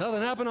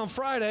 nothing happened on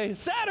Friday.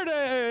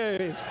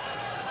 Saturday!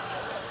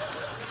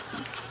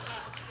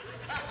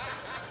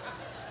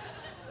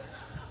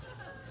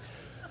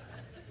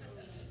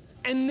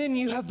 And then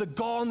you have the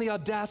gall and the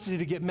audacity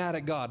to get mad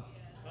at God.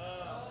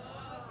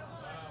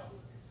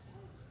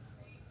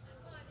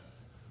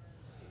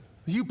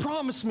 You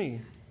promised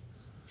me.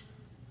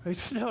 I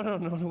said,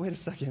 no, wait a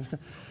second.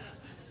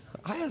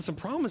 I had some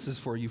promises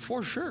for you,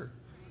 for sure.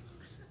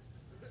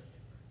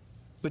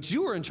 But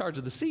you were in charge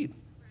of the seed.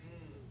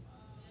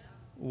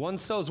 One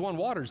sows, one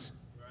waters.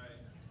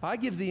 I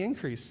give the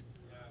increase.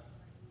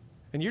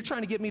 And you're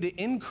trying to get me to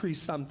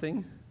increase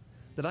something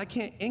that I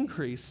can't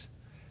increase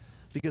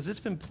because it's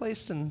been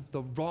placed in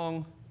the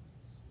wrong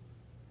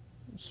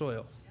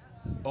soil.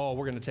 Oh,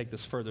 we're going to take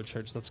this further,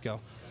 church. Let's go.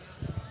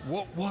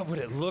 What would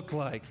it look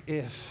like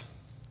if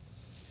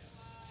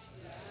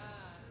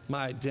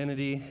my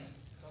identity,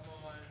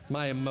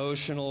 my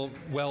emotional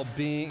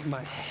well-being,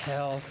 my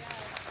health,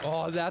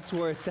 oh, that's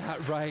where it's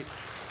at right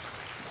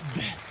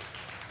there.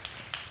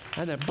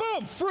 And then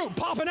boom, fruit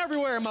popping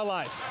everywhere in my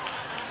life.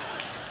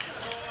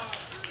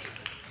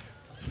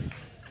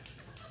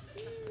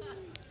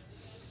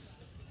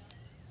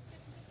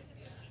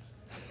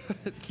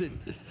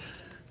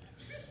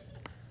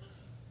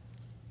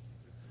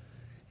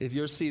 If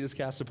your seed is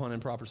cast upon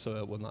improper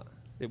soil, it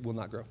will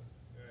not grow. It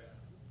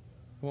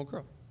won't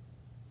grow.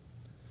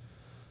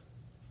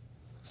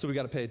 So we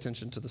got to pay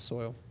attention to the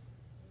soil.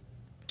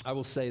 I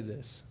will say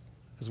this,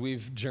 as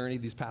we've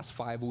journeyed these past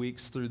 5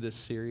 weeks through this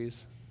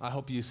series, I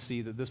hope you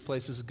see that this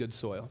place is good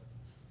soil.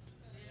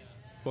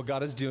 What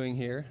God is doing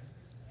here,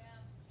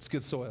 it's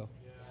good soil.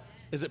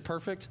 Is it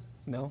perfect?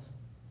 No.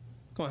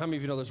 Come on, how many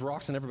of you know there's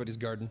rocks in everybody's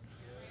garden?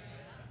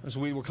 As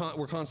we're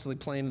constantly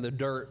playing in the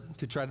dirt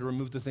to try to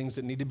remove the things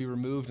that need to be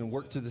removed and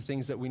work through the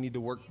things that we need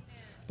to work.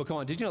 But come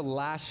on, did you know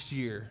last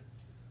year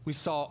we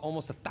saw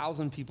almost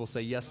 1,000 people say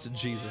yes to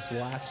Jesus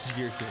last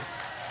year here?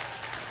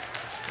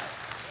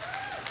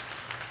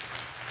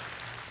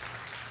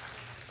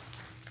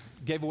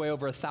 Gave away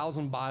over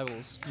 1,000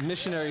 Bibles,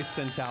 missionaries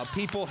sent out,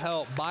 people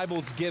helped,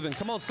 Bibles given.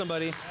 Come on,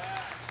 somebody.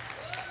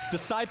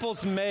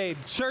 Disciples made,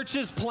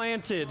 churches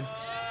planted.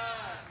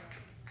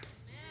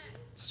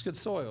 It's good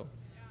soil.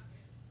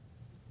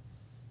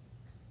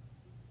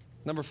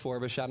 Number 4,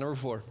 everybody shout number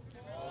 4.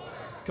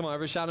 Come on,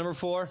 everybody shout number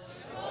 4.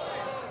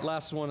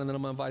 Last one, and then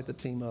I'm going to invite the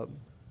team up.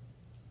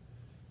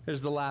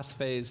 Here's the last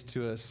phase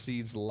to a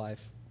seed's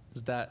life,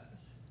 is that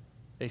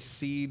a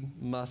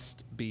seed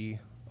must be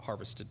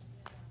harvested.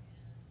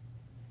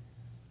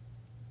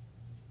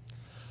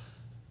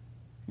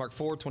 Mark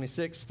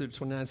 4:26 through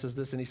 29 says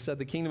this, and he said,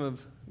 the kingdom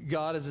of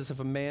God is as if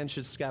a man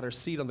should scatter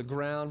seed on the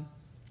ground.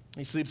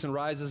 He sleeps and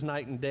rises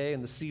night and day,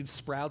 and the seed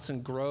sprouts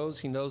and grows.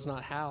 He knows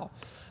not how.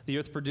 The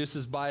earth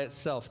produces by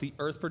itself. The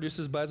earth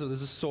produces by itself.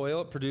 This is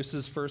soil. It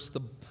produces first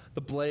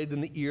the blade,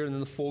 then the ear, and then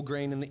the full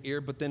grain in the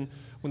ear. But then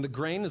when the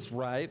grain is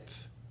ripe,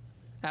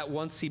 at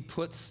once he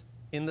puts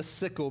in the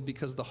sickle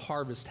because the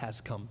harvest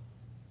has come.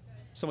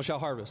 Someone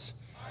shout harvest.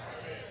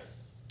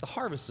 The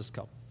harvest has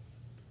come.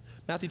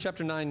 Matthew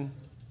chapter 9,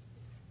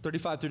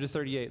 35 through to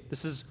 38.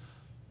 This is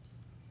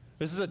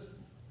a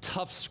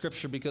tough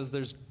scripture because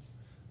there's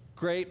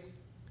great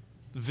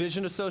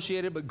vision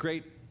associated, but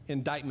great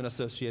indictment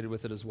associated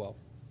with it as well.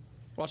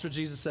 Watch what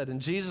Jesus said.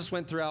 And Jesus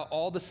went throughout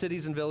all the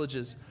cities and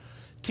villages,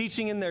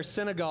 teaching in their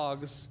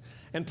synagogues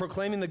and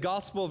proclaiming the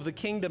gospel of the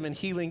kingdom and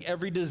healing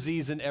every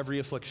disease and every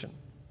affliction.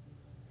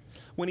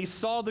 When he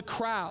saw the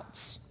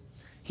crowds,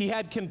 he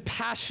had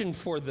compassion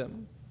for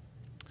them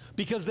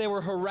because they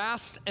were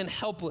harassed and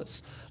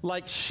helpless,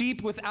 like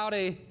sheep without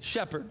a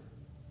shepherd.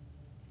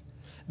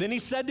 Then he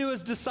said to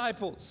his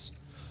disciples,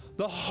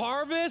 the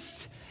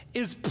harvest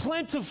is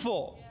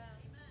plentiful.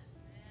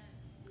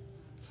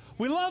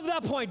 We love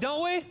that point,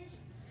 don't we?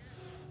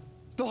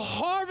 The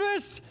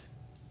harvest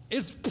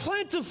is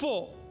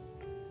plentiful.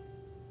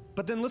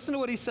 But then listen to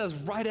what he says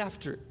right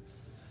after.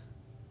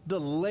 The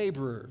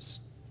laborers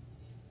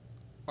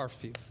are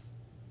few.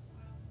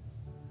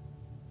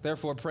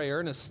 Therefore, pray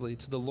earnestly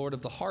to the Lord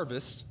of the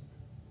harvest,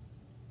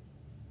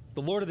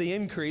 the Lord of the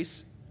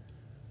increase.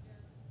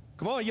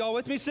 Come on, y'all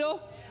with me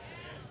still?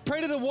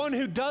 Pray to the one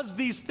who does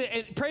these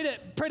things.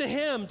 Pray to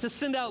him to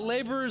send out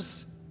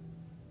laborers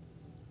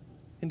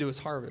into his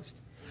harvest.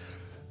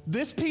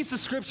 This piece of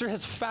scripture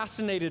has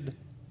fascinated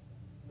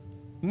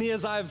me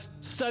as I've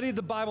studied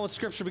the Bible and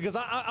scripture because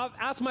I've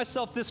asked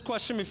myself this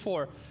question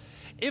before.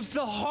 If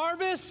the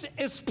harvest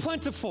is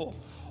plentiful,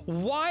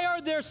 why are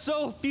there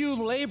so few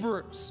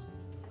laborers?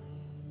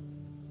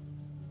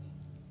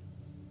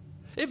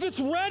 If it's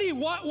ready,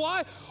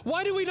 why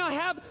do we not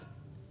have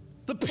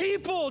the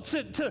people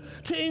to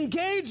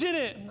engage in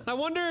it? I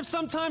wonder if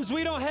sometimes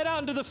we don't head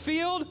out into the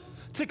field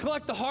to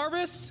collect the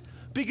harvest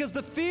because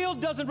the field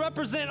doesn't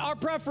represent our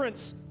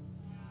preference.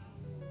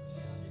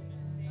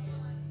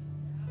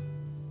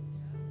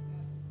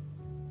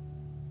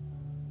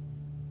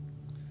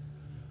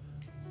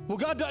 Well,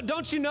 God,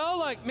 don't you know,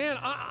 like, man,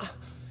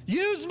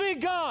 use me,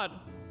 God,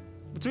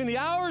 between the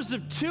hours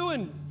of 2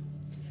 and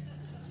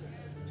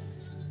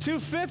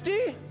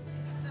 2:50?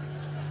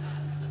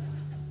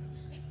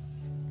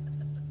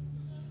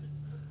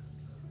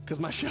 Because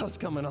my show's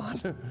coming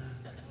on.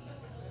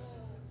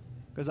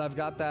 Because I've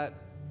got that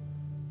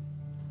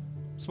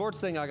sports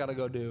thing I got to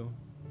go do.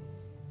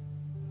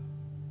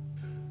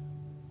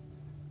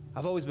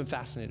 I've always been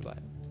fascinated by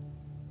it.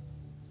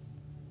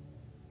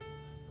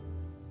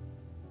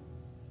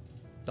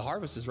 The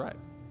harvest is ripe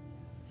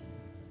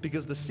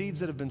because the seeds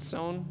that have been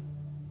sown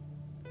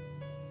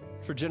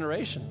for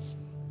generations,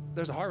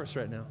 there's a harvest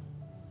right now.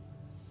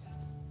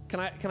 Can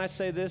I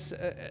say this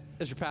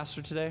as your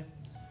pastor today?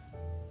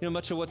 You know,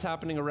 much of what's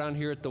happening around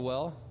here at the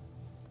well,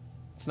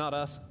 it's not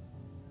us.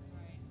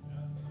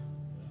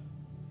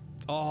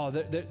 Oh,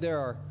 there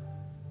are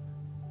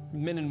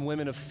men and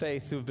women of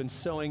faith who have been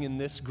sowing in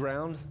this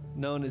ground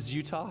known as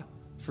Utah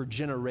for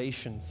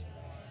generations.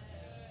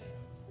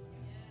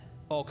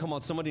 Oh, come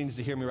on, somebody needs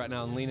to hear me right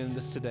now and lean into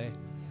this today.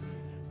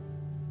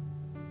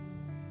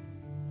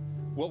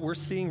 What we're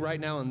seeing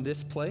right now in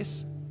this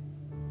place,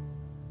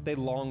 they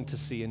longed to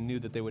see and knew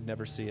that they would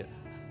never see it.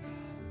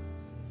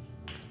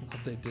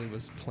 What they did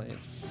was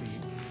plant seed.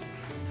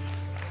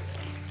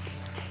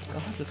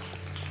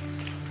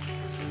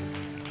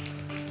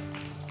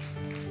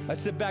 I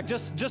sit back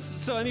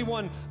just so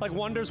anyone like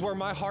wonders where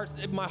my heart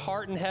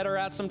and head are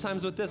at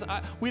sometimes with this.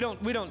 We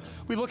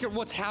look at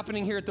what's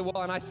happening here at the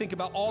well, and I think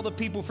about all the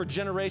people for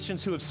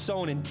generations who have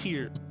sown in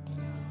tears.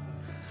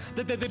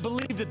 That they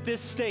believe that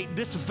this state,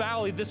 this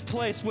valley, this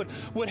place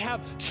would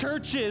have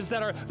churches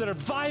that are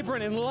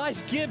vibrant and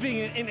life-giving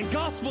and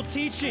gospel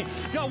teaching.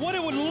 God, what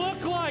it would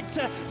look like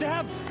to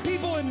have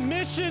people in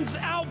missions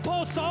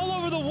outposts all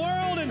over the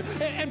world,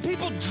 and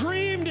people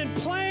dreamed and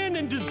planned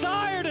and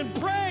desired and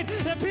prayed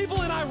that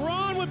people in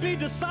Iran would be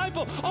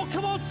discipled. Oh,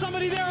 come on,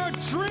 somebody, there are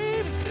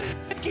dreams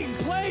taking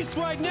place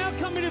right now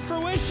coming to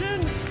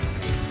fruition.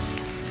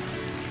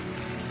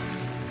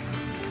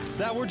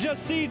 That were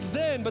just seeds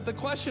then, but the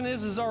question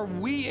is are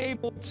we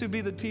able to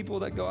be the people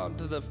that go out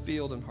into the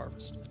field and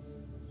harvest?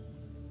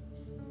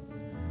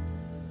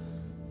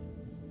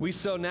 We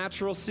sow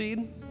natural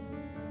seed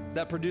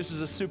that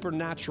produces a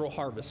supernatural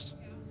harvest.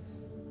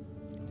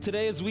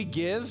 Today, as we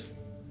give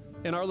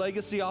in our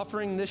legacy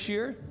offering this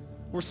year,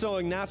 we're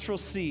sowing natural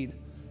seed,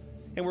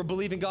 and we're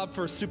believing God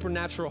for a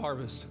supernatural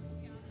harvest.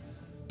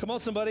 Come on,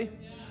 somebody.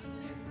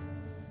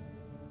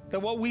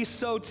 That what we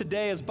sow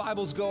today as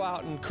Bibles go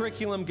out and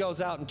curriculum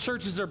goes out and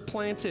churches are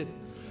planted.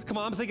 Come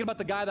on, I'm thinking about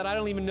the guy that I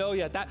don't even know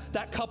yet,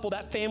 that couple,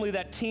 that family,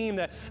 that team,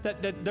 that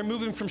they're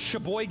moving from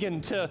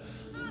Sheboygan to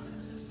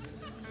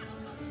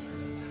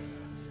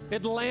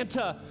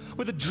Atlanta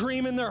with a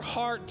dream in their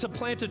heart to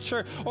plant a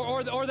church,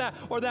 or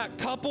that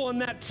couple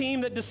and that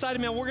team that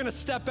decided, man, we're going to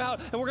step out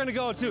and we're going to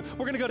go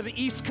to the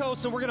East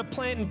Coast and we're going to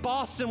plant in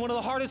Boston, one of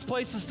the hardest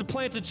places to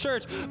plant a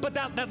church. But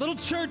that little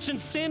church in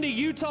Sandy,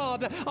 Utah,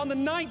 on the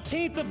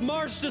 19th of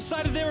March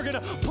decided they were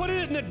going to put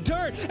it in the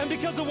dirt, and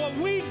because of what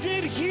we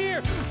did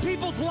here,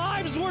 people's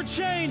lives were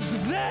changed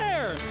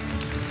there.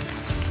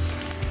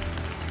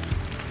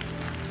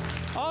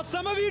 Oh,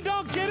 some of you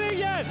don't get it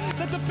yet,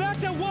 that the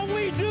fact that what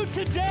we do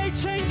today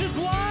changes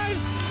lives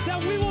that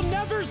we will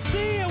never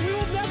see and we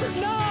will never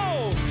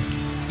know.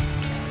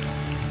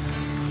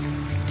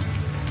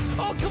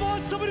 Oh, come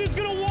on, somebody's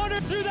going to wander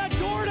through that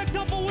door in a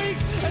couple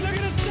weeks, and they're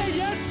going to say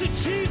yes to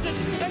Jesus,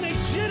 and a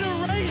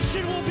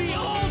generation will be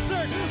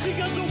altered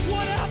because of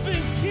what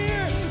happens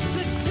here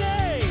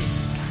today.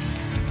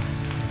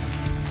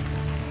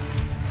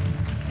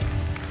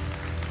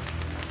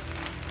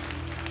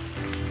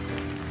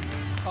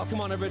 Oh,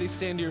 come on, everybody,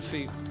 stand to your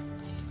feet.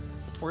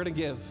 We're going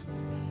to give.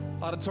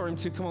 Auditorium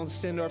 2, come on,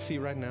 stand to our feet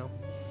right now.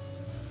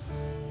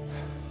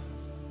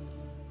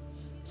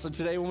 So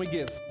today when we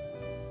give,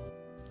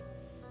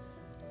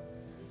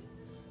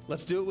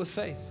 let's do it with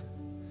faith.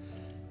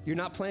 You're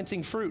not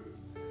planting fruit.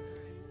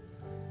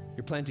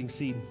 You're planting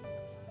seed.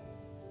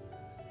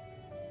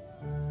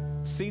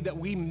 Seed that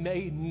we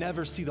may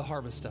never see the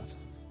harvest of.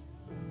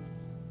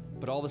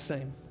 But all the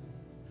same,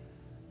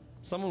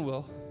 someone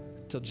will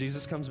till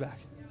Jesus comes back.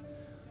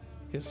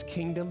 His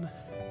kingdom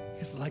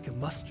is like a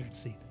mustard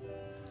seed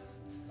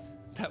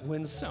that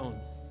when sown,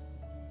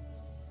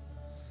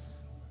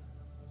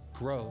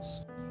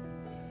 grows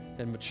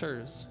and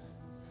matures,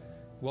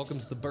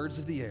 welcomes the birds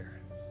of the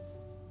air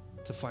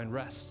to find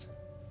rest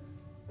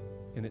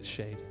in its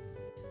shade.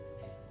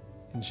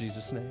 In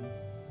Jesus' name.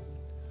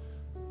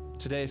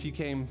 Today, if you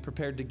came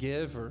prepared to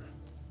give, or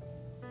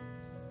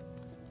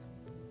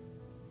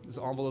there's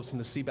envelopes in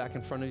the seat back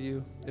in front of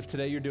you, if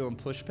today you're doing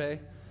push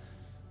pay,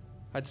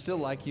 I'd still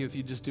like you if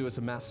you just do us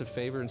a massive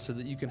favor, and so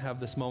that you can have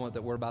this moment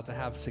that we're about to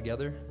have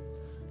together.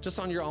 Just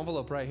on your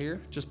envelope right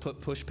here, just put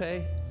push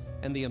pay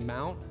and the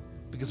amount,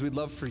 because we'd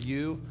love for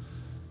you,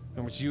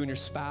 and it's you and your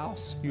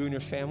spouse, you and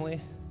your family,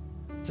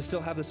 to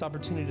still have this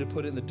opportunity to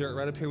put it in the dirt.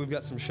 Right up here, we've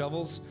got some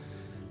shovels,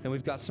 and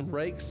we've got some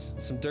rakes,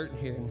 and some dirt in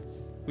here. And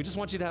we just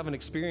want you to have an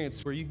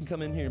experience where you can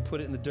come in here and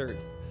put it in the dirt.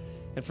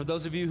 And for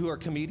those of you who are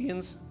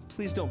comedians,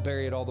 please don't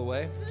bury it all the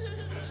way.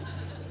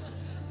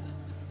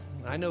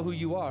 I know who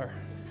you are.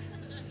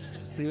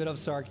 Leave it up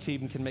so our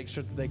team can make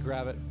sure that they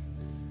grab it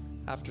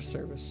after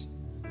service.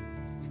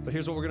 But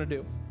here's what we're going to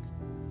do.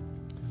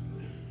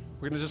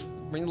 We're going to just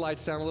bring the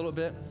lights down a little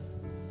bit.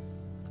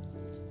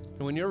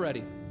 And when you're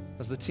ready,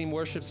 as the team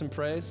worships and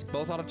prays,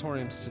 both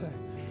auditoriums today,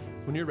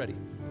 when you're ready,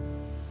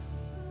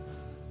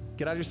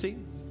 get out of your seat.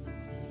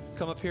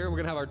 Come up here.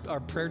 We're going to have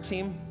our prayer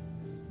team.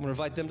 I'm going to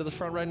invite them to the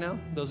front right now,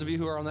 those of you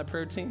who are on that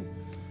prayer team.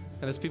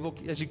 And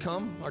as you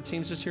come, our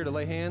team's just here to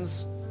lay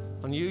hands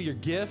on you, your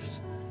gift,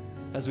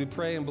 as we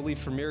pray and believe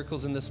for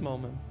miracles in this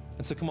moment.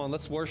 And so come on,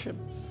 let's worship.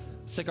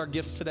 Let's take our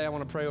gifts today. I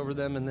want to pray over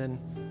them and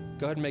then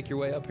go ahead and make your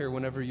way up here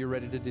whenever you're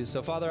ready to do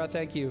so. Father, I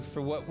thank you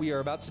for what we are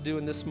about to do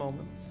in this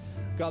moment.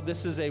 God,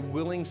 this is a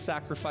willing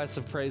sacrifice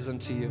of praise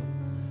unto you.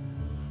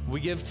 We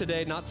give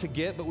today not to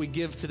get, but we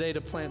give today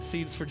to plant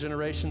seeds for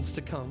generations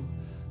to come,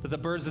 that the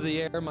birds of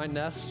the air might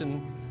nest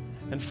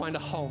and find a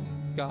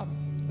home, God.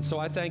 And so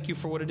I thank you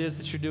for what it is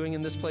that you're doing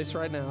in this place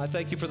right now. I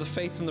thank you for the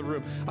faith in the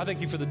room. I thank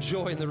you for the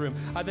joy in the room.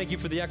 I thank you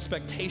for the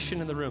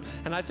expectation in the room.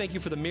 And I thank you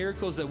for the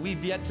miracles that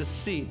we've yet to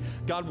see.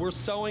 God, we're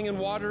sowing and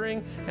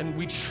watering, and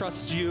we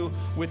trust you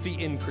with the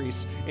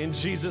increase. In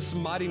Jesus'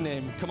 mighty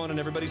name. Come on, and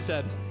everybody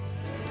said,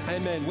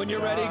 amen. When you're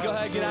ready, go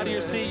ahead, get out of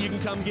your seat. You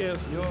can come give.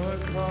 Your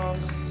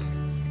cross,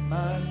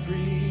 my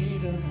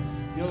freedom,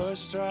 your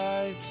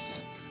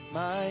stripes,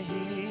 my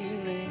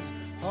healing,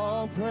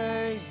 all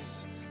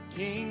praise,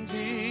 King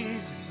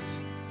Jesus.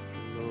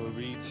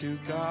 Glory to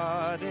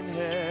God in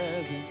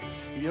heaven,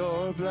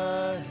 your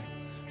blood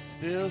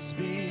still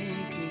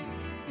speaking,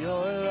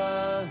 your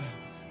love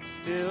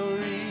still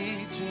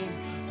reaching,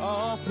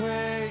 all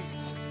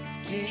praise,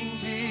 King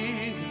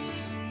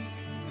Jesus.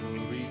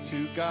 Glory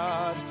to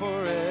God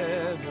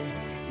forever,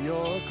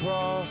 your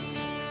cross,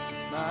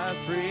 my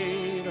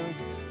freedom,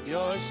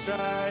 your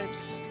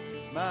stripes,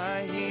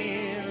 my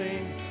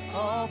healing,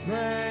 all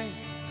praise,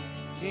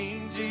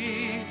 King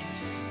Jesus.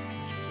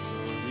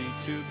 Glory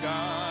to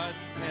God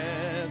in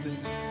heaven,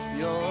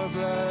 your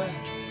blood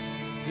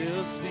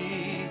still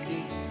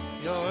speaking,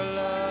 your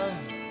love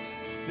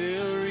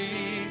still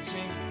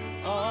reaching,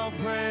 all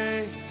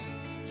praise,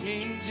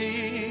 King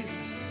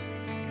Jesus.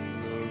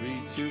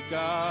 Glory to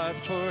God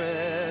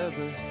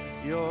forever,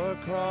 your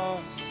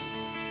cross,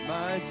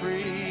 my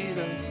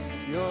freedom,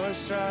 your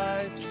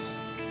stripes,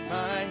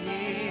 my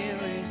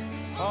healing,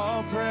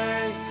 all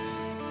praise,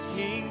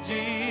 King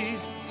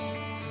Jesus.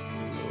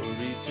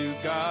 Glory to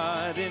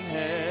God in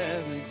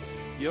heaven,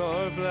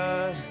 your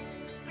blood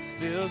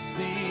still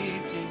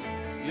speaking,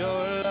 your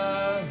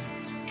love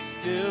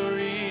still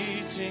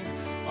reaching,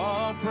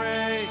 all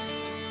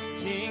praise,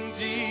 King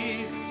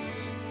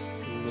Jesus.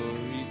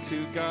 Glory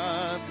to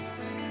God.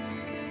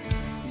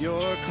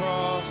 Your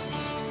cross,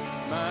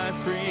 my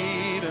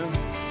freedom,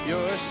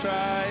 your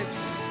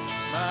stripes,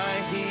 my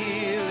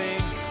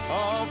healing,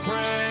 all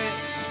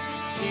praise,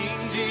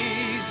 King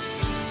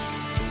Jesus.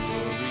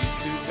 Glory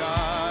to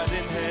God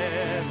in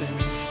heaven,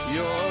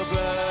 your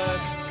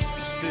blood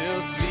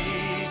still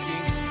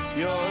speaking,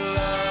 your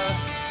love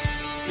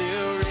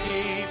still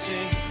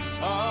reaching,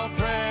 all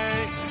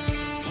praise,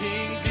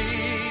 King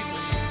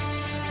Jesus.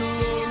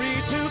 Glory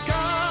to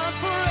God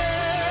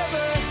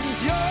forever,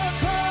 your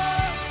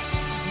cross,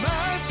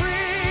 my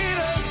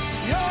freedom,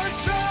 your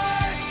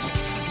stripes,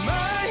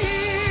 my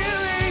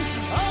healing,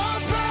 all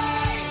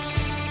praise,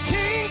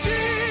 King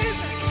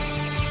Jesus.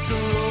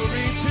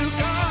 Glory to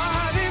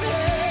God in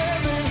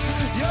heaven,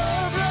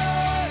 your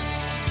blood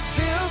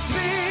still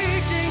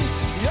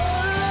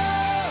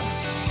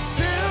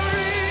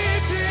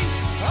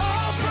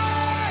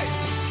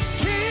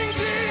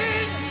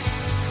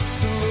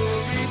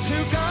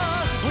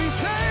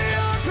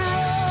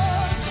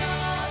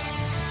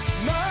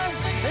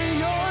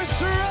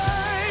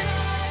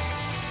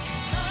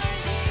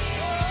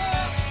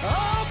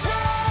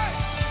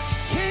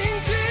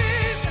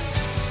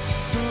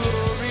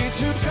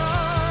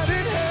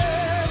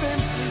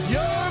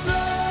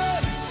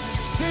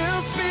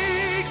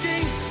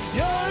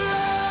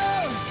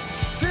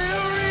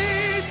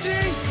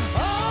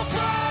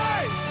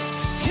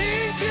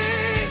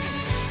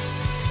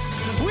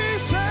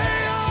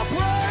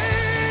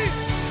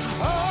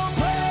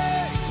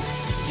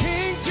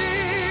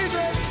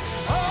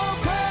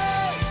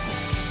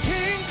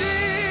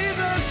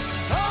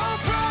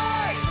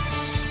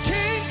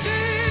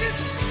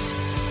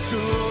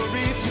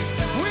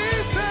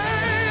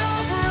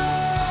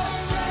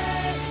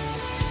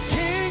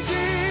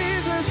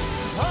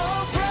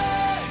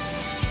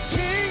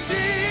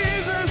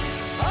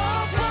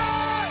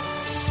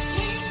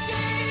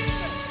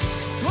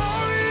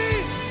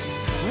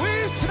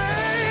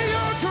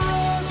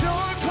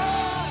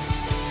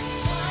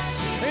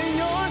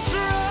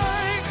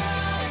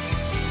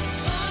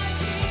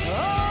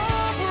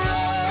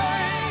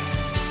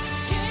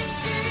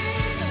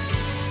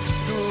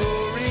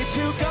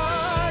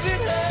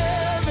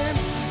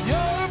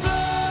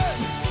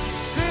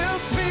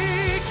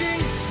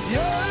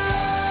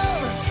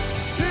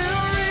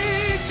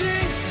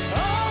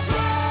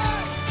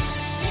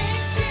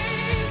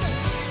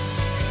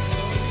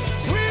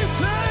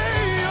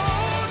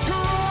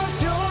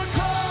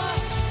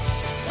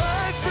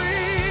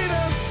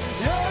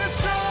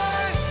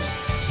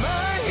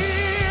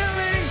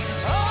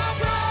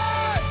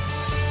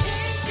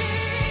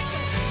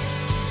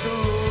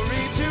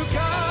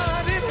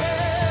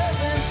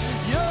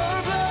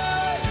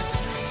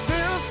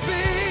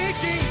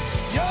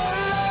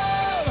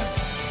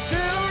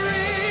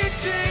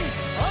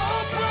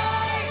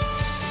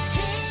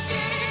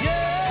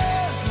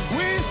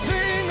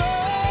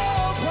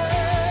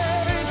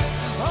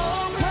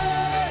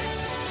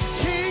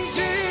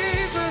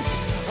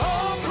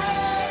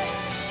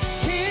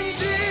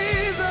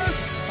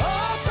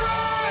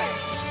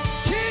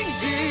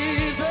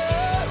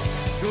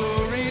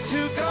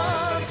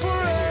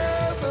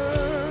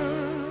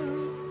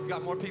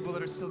people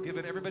that are still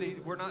giving. Everybody,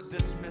 we're not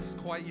dismissed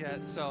quite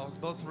yet, so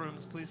both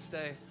rooms, please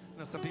stay. I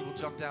know some people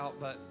jumped out,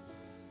 but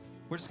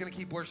we're just going to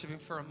keep worshiping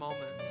for a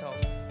moment. So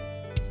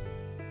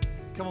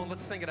come on,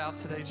 let's sing it out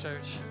today,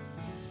 church.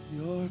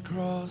 Your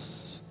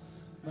cross,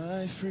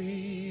 my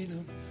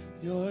freedom,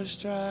 your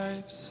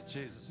stripes,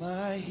 Jesus.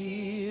 my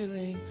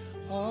healing,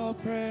 all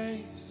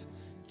praise,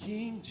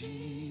 King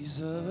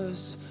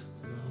Jesus.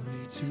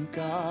 Glory to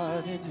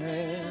God in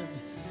heaven,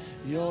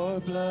 your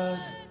blood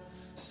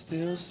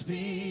still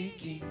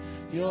speaking,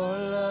 your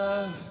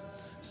love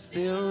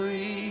still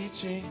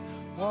reaching,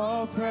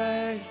 all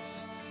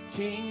praise,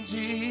 King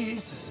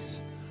Jesus.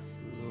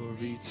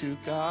 Glory to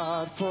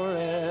God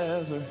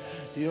forever,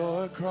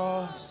 your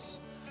cross,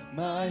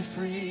 my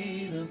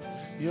freedom,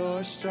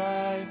 your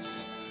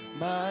stripes,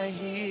 my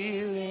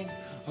healing,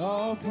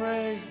 all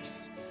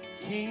praise,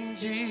 King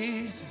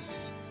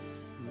Jesus.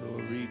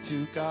 Glory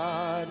to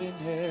God in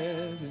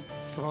heaven.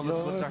 Come on,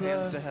 let's lift our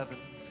hands to heaven.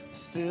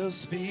 Still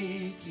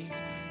speaking,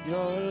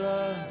 your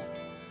love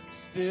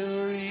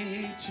still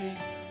reaching,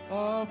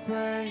 all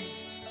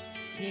praise,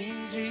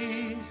 King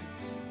Jesus.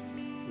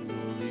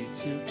 Glory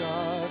to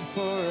God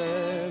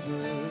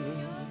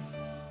forever.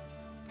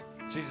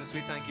 Jesus,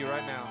 we thank you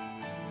right now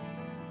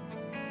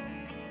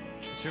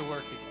that you're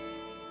working.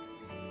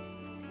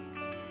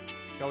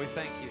 God, we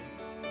thank you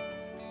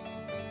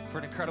for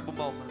an incredible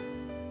moment.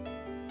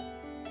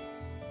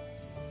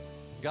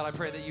 God, I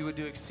pray that you would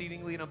do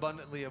exceedingly and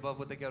abundantly above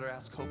what they could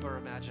ask, hope, or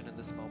imagine in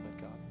this moment,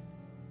 God.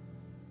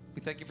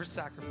 We thank you for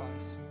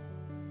sacrifice.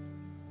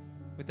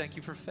 We thank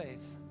you for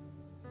faith.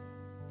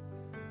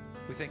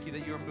 We thank you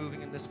that you are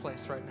moving in this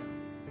place right now.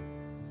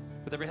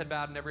 With every head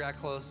bowed and every eye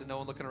closed and no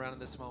one looking around in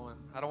this moment,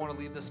 I don't want to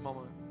leave this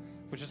moment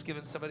with just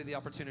giving somebody the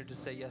opportunity to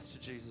say yes to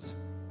Jesus.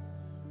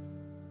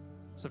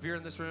 So if you're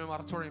in this room,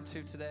 Auditorium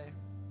 2 today,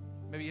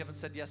 maybe you haven't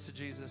said yes to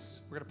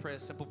Jesus, we're going to pray a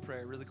simple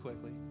prayer really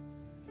quickly.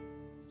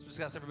 So just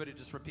ask everybody to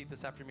just repeat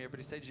this after me.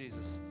 Everybody say,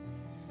 Jesus,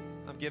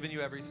 I'm giving you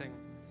everything.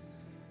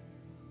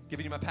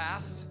 Giving you my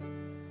past,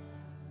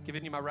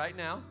 giving you my right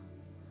now,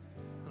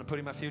 and I'm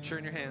putting my future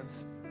in your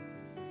hands.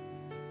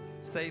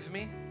 Save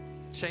me,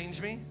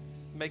 change me,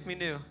 make me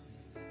new.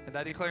 And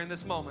I declare in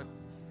this moment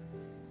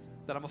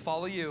that I'm going to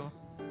follow you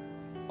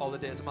all the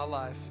days of my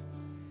life.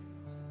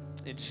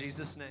 In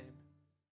Jesus' name.